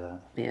 Don't say that.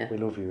 Yeah. We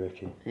love you,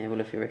 Ricky. Yeah, we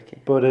love you,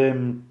 Ricky. But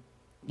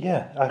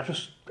I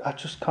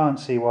just can't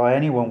see why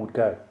anyone would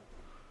go.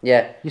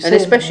 Yeah, and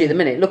especially at the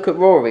minute. Look at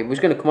Rory. We was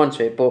going to come on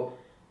to it, but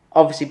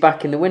obviously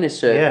back in the winner's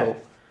circle. Yeah.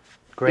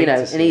 Great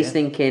to see and he's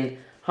thinking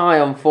high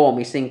on form.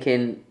 He's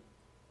thinking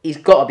he's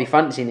got to be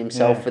fancying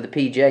himself for the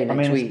PGA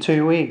next week. It's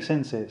 2 weeks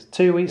since it's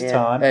 2 weeks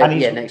time. And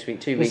next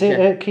week, 2 weeks. Is it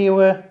at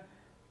Kiowa?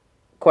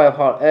 Quail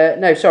Hollow.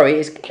 No, sorry,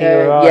 it's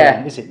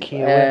Kiowa. Is it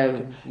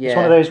Kiowa? It's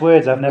one of those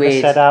words I've never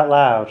said out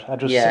loud. I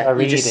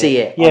read you just see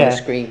it on the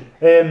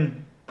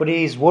screen. But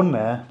he's won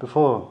there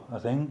before, I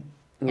think.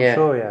 I'm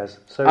sure he has.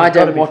 So I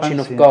don't watch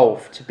enough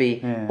golf to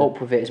be up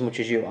with it as much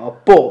as you are,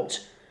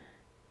 but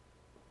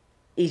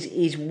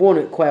he's won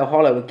at Quail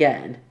Hollow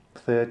again.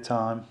 Third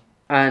time.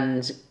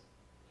 And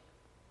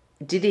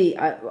did he?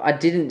 I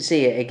didn't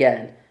see it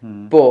again.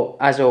 But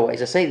as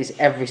always, I say this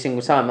every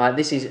single time. Like,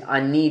 I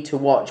need to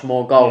watch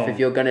more golf if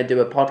you're going to do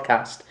a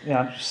podcast.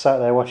 Yeah, I'm just sat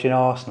there watching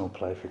Arsenal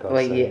play, for God's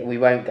sake. Yeah, we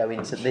won't go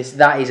into this.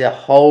 That is a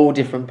whole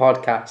different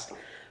podcast.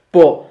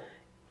 But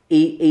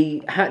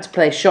he had to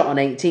play a shot on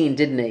 18,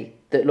 didn't he?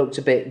 That looked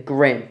a bit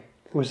grim.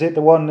 Was it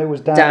the one that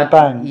was down the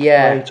bank?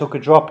 Yeah. Where he took a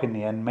drop in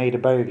the end, made a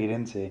bogey,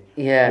 didn't he?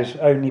 Yeah. It was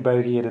only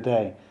bogey of the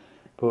day.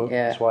 But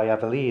that's why you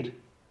have a lead,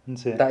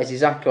 isn't it? That is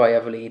exactly why you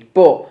have a lead.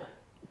 But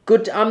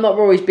good. I'm not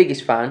Rory's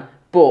biggest fan,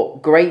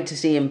 but great to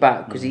see him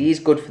back because he is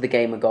good for the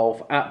game of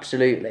golf.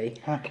 Absolutely.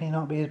 How can he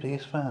not be his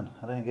biggest fan?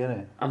 I don't get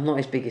it. I'm not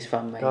his biggest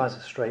fan, mate. Guy's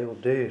a straight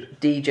up dude.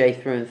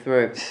 DJ through and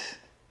through.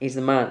 He's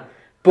the man.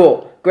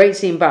 But great to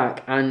see him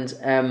back, and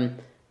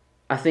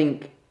I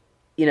think,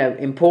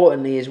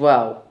 importantly as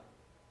well,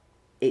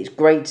 it's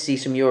great to see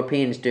some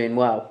Europeans doing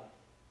well.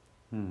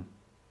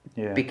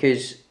 Yeah.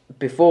 Because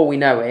before we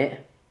know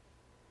it,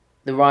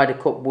 the Ryder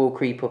Cup will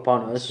creep up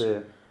on us.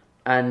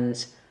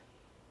 And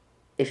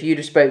if you'd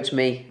have spoke to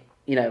me,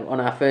 on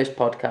our first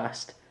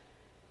podcast,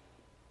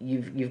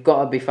 you've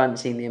got to be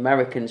fancying the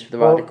Americans for the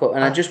Ryder Cup.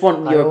 And I just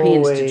want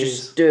Europeans to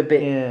just do a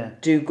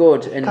bit, do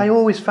good. And I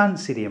always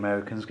fancy the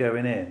Americans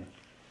going in.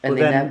 And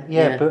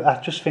but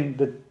I just think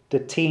that the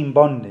team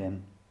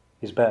bonding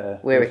is better.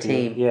 We're a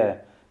team. Yeah,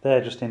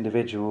 they're just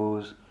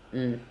individuals.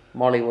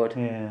 Mollywood.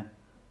 Yeah.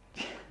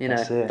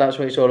 That's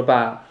what it's all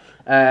about.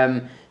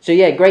 So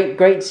yeah, great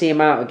to see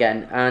him out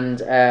again.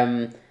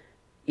 And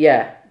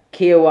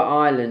Kiowa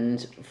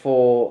Island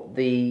for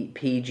the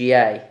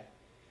PGA.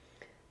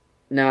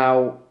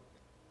 Now,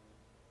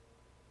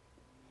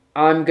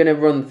 I'm going to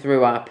run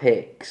through our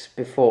picks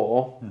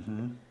before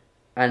Mm-hmm.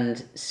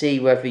 and see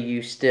whether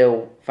you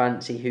still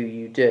fancy who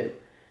you do.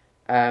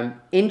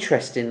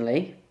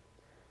 Interestingly,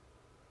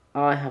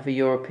 I have a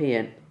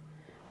European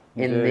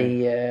in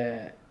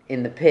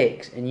the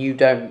picks, and you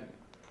don't.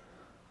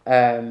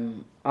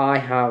 I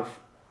have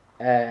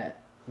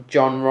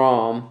John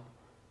Rahm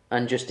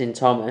and Justin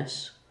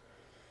Thomas.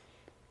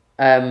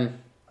 I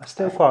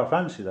still quite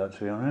fancy that,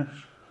 to be honest.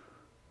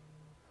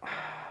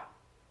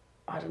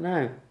 I don't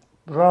know.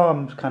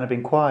 Rahm's kind of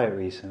been quiet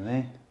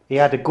recently. He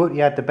had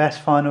the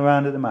best final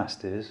round at the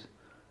Masters.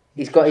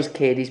 He's got his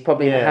kid. He's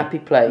probably in a happy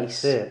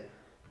place. That's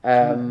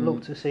it.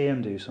 Look to see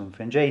him do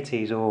something.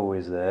 JT's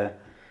always there.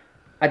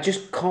 I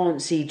just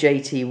can't see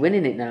JT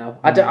winning it now.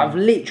 I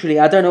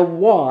don't know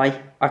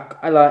why. I've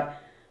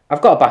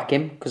got to back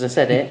him because I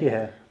said it.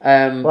 Yeah.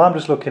 Well, I'm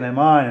just looking at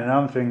mine and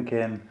I'm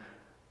thinking,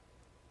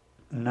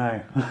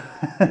 no.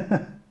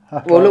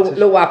 Well,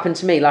 look what happened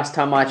to me last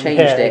time I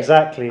changed it. Yeah,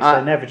 exactly.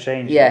 So never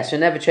change it. Yeah, so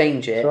never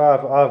change it. So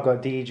I've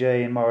got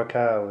DJ and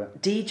Morikawa.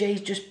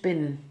 DJ's just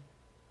been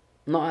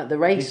not at the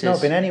races. He's not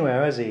been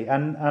anywhere, has he?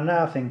 And I'm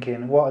now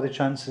thinking, what are the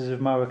chances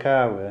of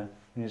Morikawa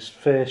in his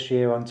first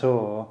year on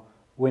tour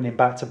winning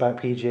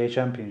back-to-back PGA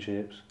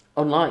Championships?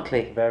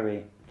 Unlikely.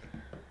 Very.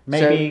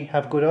 Maybe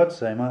have good odds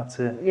though. Might have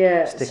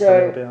to stick a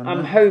little bit on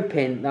I'm that.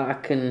 hoping that I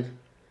can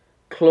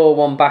claw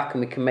one back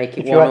and we can make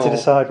it If 1-1. you had to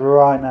decide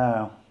right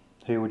now,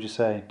 who would you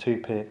say? 2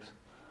 picks.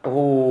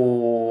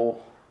 Oh.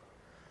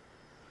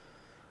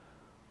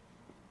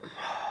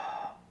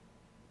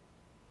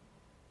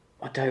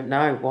 I don't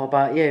know. What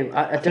about you?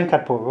 I think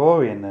I'd put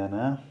Rory in there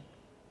now.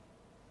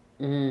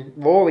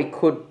 Rory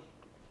could.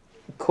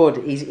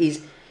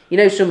 He's. You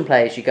know, some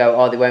players you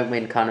go, they won't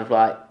win. Kind of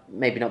like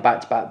maybe not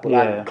back to back, but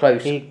like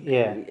close. I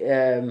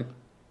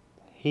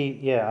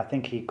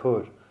think he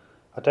could.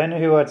 I don't know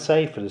who I'd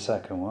say for the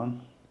second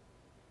one.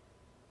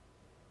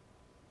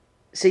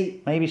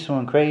 See, maybe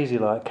someone crazy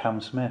like Cam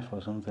Smith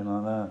or something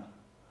like that.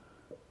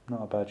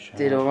 Not a bad shout.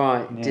 Did all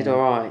right.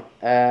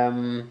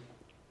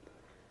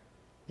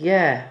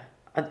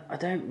 I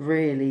don't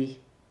really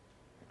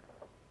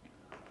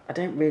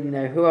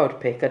know who I would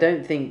pick. I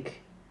don't think.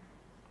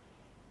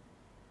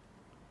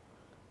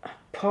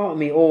 Part of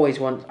me always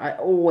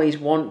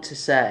want to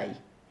say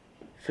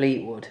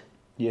Fleetwood.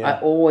 Yeah. I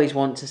always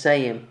want to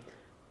say him,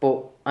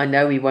 but I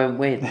know he won't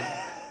win.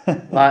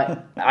 Like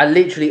I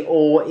literally,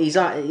 he's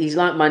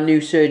like my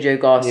new Sergio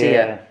Garcia.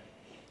 Yeah.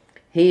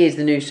 He is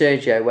the new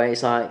Sergio, where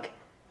it's like,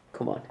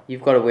 come on,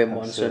 you've got to win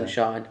one, Absolutely.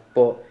 sunshine.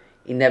 But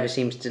he never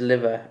seems to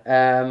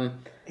deliver.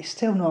 He's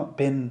still not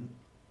been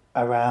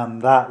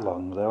around that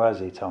long, though, has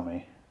he,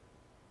 Tommy?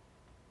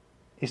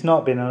 He's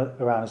not been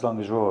around as long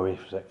as Rory,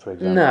 for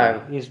example.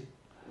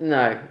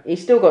 No,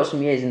 he's still got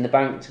some years in the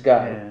bank to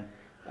go.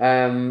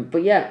 Yeah.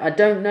 But yeah, I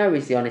don't know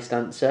is the honest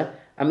answer.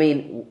 I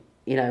mean,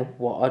 you know,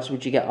 what odds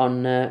would you get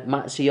on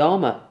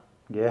Matsuyama?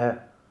 Yeah.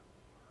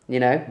 You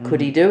know, could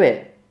he do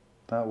it?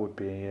 That would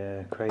be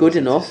crazy Good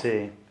enough. to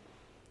see.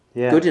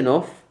 Yeah. Good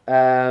enough.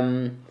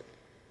 You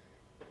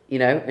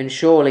know, and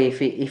surely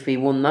if he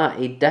won that,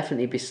 he'd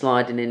definitely be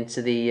sliding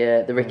into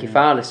the Ricky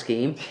Fowler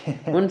scheme,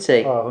 wouldn't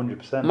he? Oh,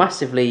 100%.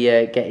 Massively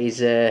get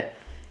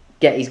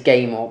his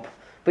game up.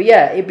 But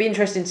yeah, it'd be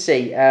interesting to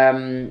see.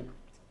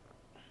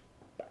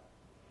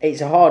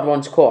 It's a hard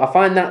one to call. I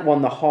find that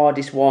one the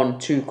hardest one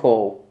to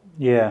call.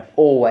 Yeah.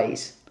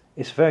 Always.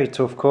 It's a very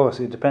tough course.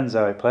 It depends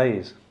how it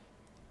plays.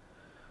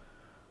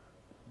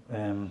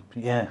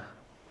 Yeah.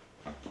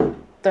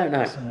 Don't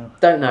know. So,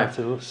 Don't know.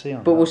 We'll see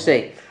on But that we'll one.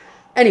 see.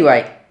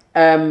 Anyway,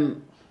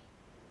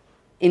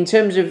 in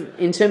terms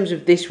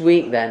of this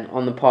week then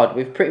on the pod,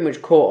 we've pretty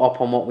much caught up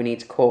on what we need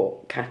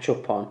to catch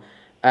up on.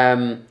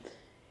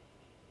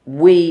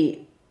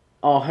 We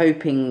are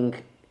hoping,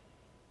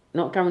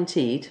 not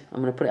guaranteed,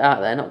 I'm going to put it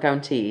out there, not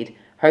guaranteed,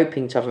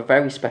 hoping to have a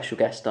very special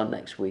guest on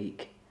next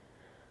week.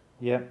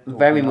 Yeah.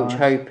 Very much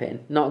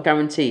hoping. Not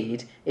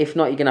guaranteed. If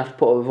not, you're going to have to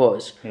put up with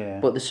us. Yeah.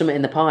 But there's something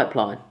in the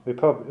pipeline. We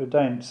probably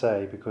don't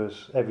say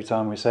because every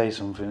time we say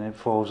something, it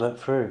falls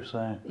through.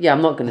 So Yeah,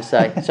 I'm not going to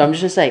say. So I'm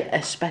just going to say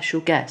a special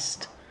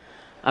guest.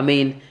 I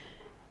mean,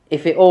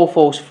 if it all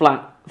falls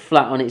flat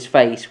on its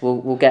face,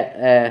 we'll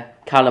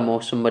get Callum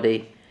or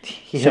somebody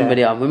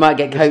on. We might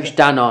get Coach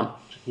Dan on.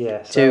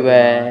 Yeah.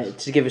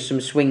 To give us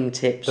some swing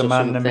tips the or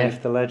man, something. the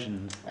myth, the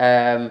legend.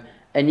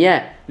 And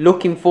yeah,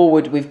 looking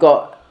forward, we've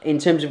got, in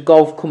terms of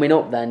golf coming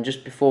up then,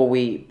 just before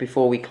we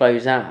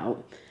close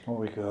out, What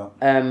we got?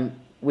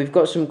 we've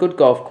got some good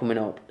golf coming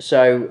up.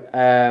 So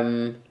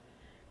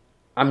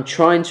I'm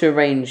trying to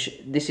arrange,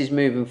 this is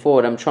moving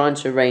forward, I'm trying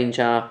to arrange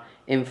our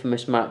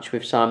infamous match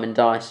with Simon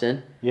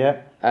Dyson.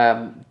 Yeah.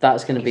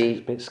 That's going to He's be...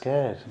 a bit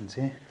scared, isn't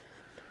he?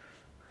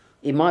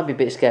 He might be a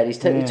bit scared. He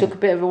took a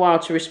bit of a while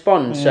to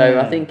respond, so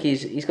I think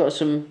he's got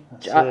some...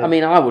 I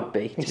mean, I would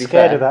be, to be He's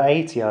scared fair. of that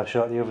 80 I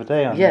shot the other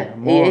day on Yeah, the he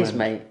moorland. is,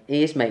 mate.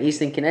 He is, mate. He's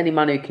thinking any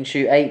man who can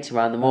shoot 80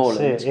 around the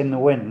moorland, That's it, in the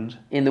wind.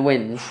 in the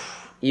wind,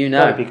 you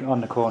know. Gotta be on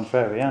the Corn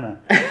Ferry,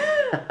 Anna.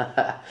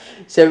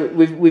 So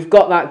we've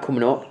got that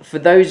coming up. For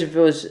those of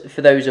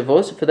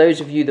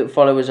you that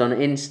follow us on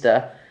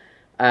Insta,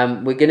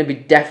 we're going to be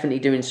definitely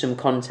doing some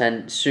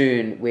content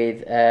soon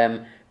with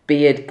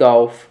Beard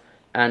Golf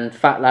and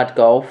Fat Lad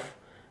Golf.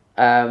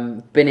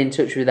 Been in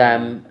touch with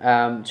them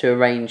to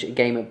arrange a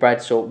game at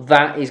Bredsall.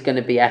 That is going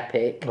to be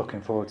epic.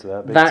 Looking forward to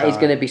that. That is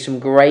going to be some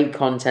great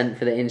content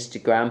for the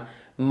Instagram.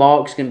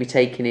 Mark's going to be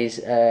taking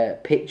his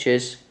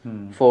pictures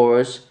for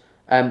us.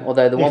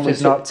 Although the one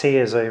there's not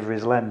tears over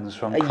his lens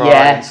from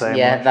crying so much.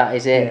 That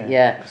is it.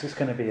 Yeah, 'cause it's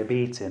going to be a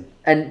beating.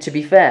 And to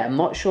be fair, I'm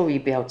not sure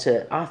he'd be able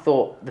to. I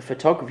thought the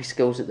photography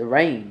skills at the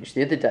range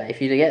the other day.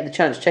 If you get the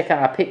chance, check out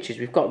our pictures.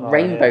 We've got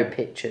rainbow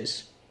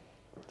pictures.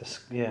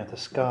 The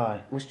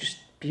sky was just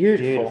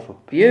beautiful.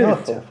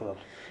 Beautiful.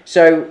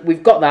 So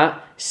we've got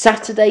that.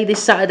 This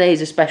Saturday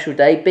is a special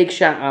day. Big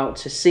shout out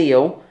to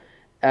Seal.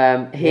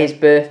 His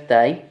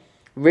birthday.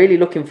 Really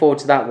looking forward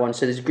to that one.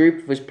 So there's a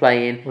group of us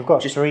playing. We've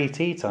got 3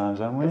 tee times,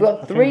 haven't we? We've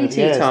got 3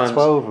 tee times.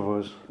 12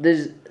 of us.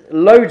 There's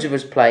loads of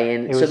us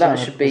playing, so that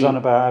should be... It was on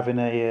about having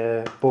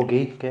a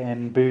buggy,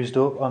 getting boozed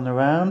up on the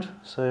round,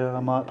 so I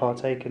might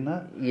partake in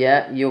that.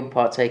 Yeah, you'll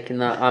partake in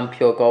that. I'm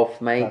pure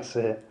golf, mate. That's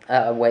it.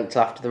 I'll wait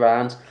till after the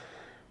rounds.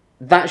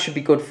 That should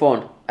be good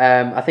fun.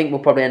 I think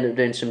we'll probably end up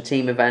doing some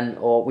team event,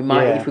 or we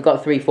might, if we've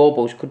got 3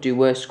 4-balls, could do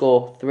worst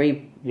score.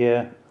 3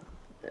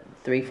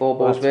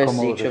 4-balls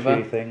versus each other. A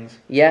few things.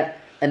 Yeah,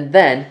 and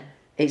then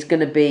it's going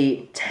to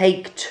be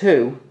take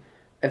 2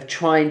 of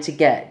trying to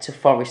get to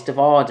Forest of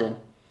Arden.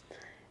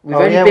 We've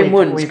only been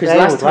once because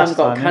last time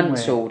got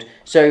cancelled.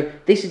 So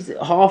this is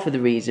half of the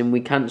reason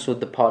we cancelled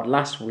the pod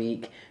last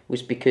week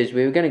was because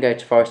we were going to go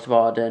to Forest of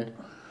Arden,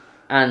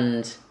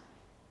 and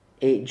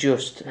it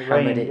just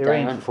hammered it down. It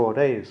rained for 4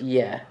 days.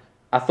 Yeah,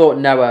 I thought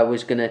Noah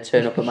was going to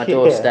turn up at my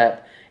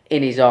doorstep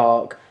in his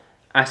arc,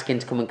 asking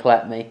to come and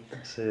collect me.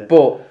 That's it.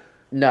 But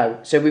no,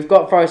 so we've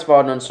got Forest of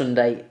Arden on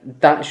Sunday.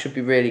 That should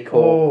be really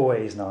cool.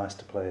 Always nice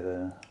to play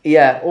there.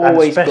 Yeah,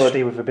 always and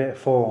especially good. with a bit of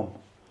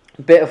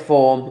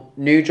form.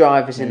 New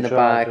drivers in the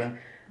bag,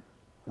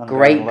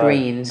 great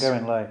greens.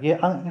 Going low. Yeah,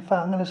 in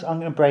fact, I'm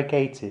going to break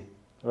 80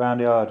 around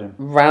the Arden.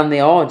 Round the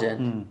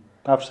Arden?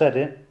 I've said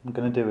it. I'm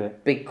going to do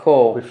it. Big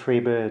call. With 3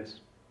 birds.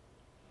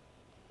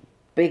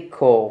 Big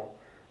call.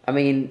 I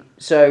mean,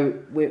 so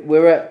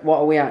we're at, what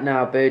are we at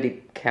now,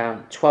 birdie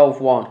count?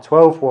 12-1.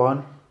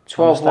 12-1.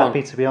 12-1. I'm just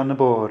happy to be on the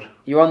board.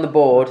 You're on the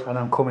board. And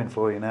I'm coming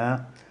for you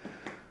now.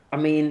 I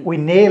mean... We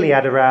nearly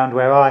had a round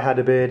where I had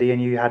a birdie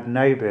and you had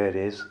no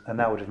birdies, and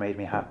that would have made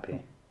me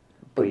happy.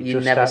 But you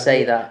never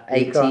say that.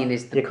 18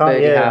 is the birdie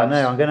house. Yeah, I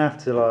know. I'm going to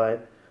have to,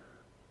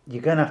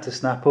 you're going to have to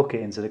snap hook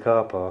it into the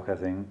car park, I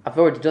think. I've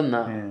already done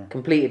that. Yeah.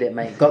 Completed it,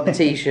 mate. Got the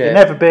T-shirt. You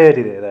never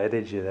birdied it, though,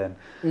 did you, then?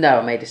 No,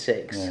 I made a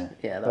 6.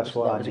 Yeah, that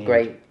was a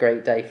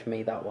great day for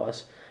me, that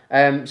was.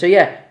 So,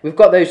 yeah, we've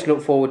got those to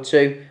look forward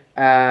to.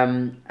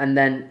 And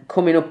then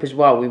coming up as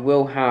well, we're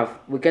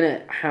going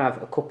to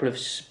have a couple of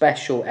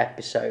special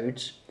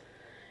episodes.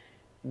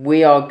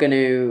 We've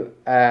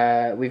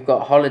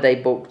got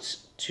holiday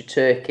booked to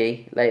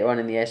Turkey later on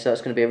in the year, so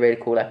that's going to be a really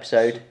cool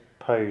episode.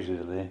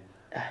 Supposedly.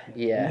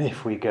 Yeah.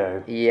 If we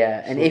go.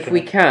 Yeah, and if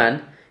we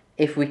can,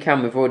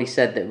 we've already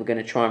said that we're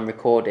going to try and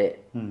record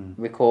it.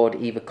 Record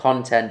either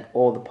content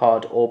or the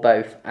pod or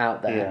both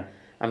out there. Yeah.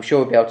 I'm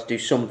sure we'll be able to do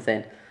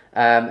something.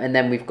 And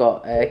then we've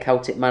got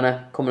Celtic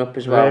Manor coming up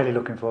as well. Really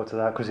looking forward to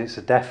that because it's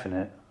a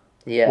definite.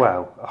 Yeah.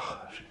 Well,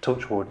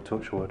 touch wood.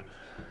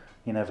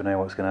 You never know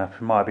what's going to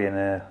happen. Might be in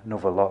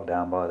another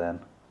lockdown by then,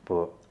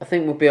 but I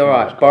think we'll be all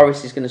right.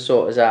 Boris is going to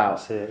sort us out.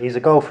 That's it. He's a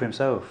golfer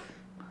himself.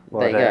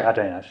 Well, I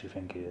don't actually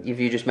think he is.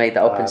 You just made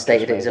that up and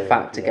stated it as a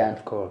fact again.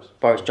 Of course.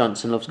 Boris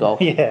Johnson loves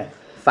golf. Yeah.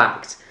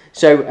 Fact.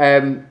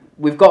 So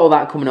we've got all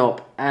that coming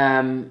up,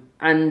 and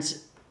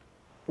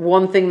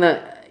one thing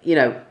that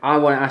I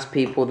want to ask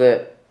people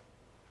that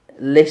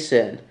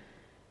listen,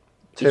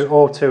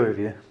 all two of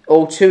you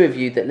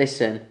that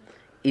listen,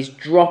 is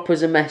drop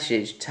us a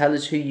message. Tell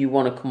us who you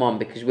want to come on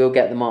because we'll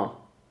get them on.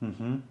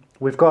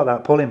 We've got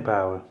that pulling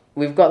power.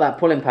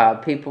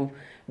 People,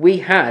 we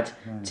had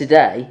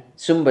today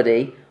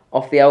somebody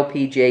off the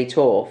LPGA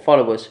tour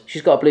follow us.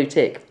 She's got a blue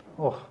tick.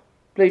 Oh,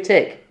 blue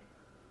tick.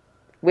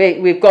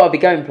 We've got to be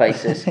going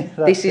places.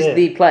 This is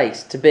the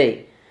place to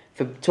be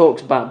for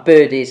talks about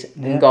birdies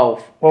and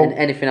golf and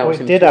anything else.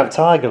 We did have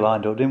Tiger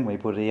lined up, didn't we?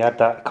 But he had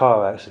that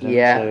car accident.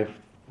 Yeah. So.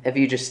 Have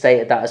you just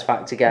stated that as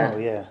fact again? Oh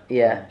yeah.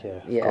 Yeah.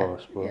 Of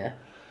course. But... Yeah.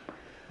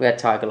 We had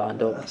Tiger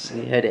lined up.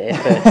 You heard it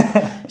here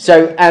first.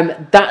 So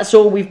that's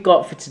all we've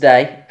got for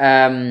today.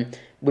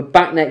 We're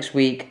back next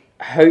week,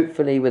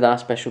 hopefully with our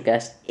special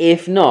guest.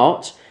 If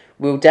not,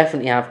 we'll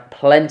definitely have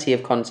plenty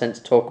of content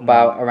to talk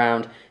about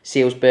around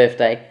Seal's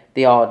birthday,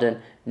 the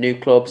Arden, new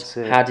clubs.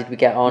 How did we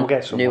get on? We'll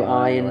get some new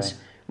irons.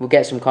 Anyway. We'll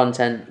get some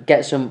content.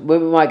 We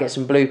might get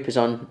some bloopers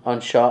on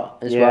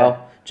shot as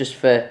well, just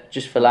for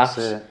laughs.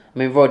 I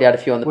mean, we've already had a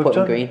few on the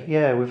putting green.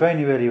 Yeah, we've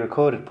only really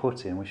recorded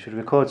putting. We should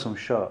record some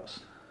shots.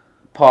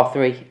 Par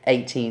 3,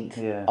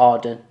 18th,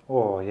 Arden.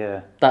 Oh,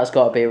 yeah. That's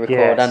got to be a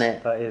record, hasn't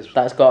it? That is.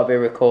 That's got to be a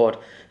record.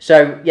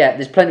 So, yeah,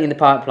 there's plenty in the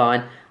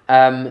pipeline.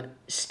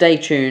 Stay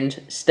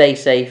tuned, stay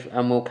safe,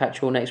 and we'll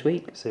catch you all next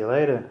week. See you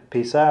later.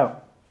 Peace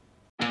out.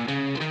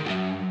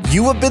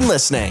 You have been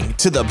listening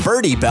to the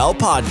Birdie Bell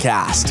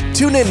Podcast.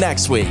 Tune in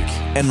next week.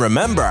 And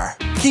remember,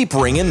 keep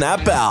ringing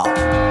that bell.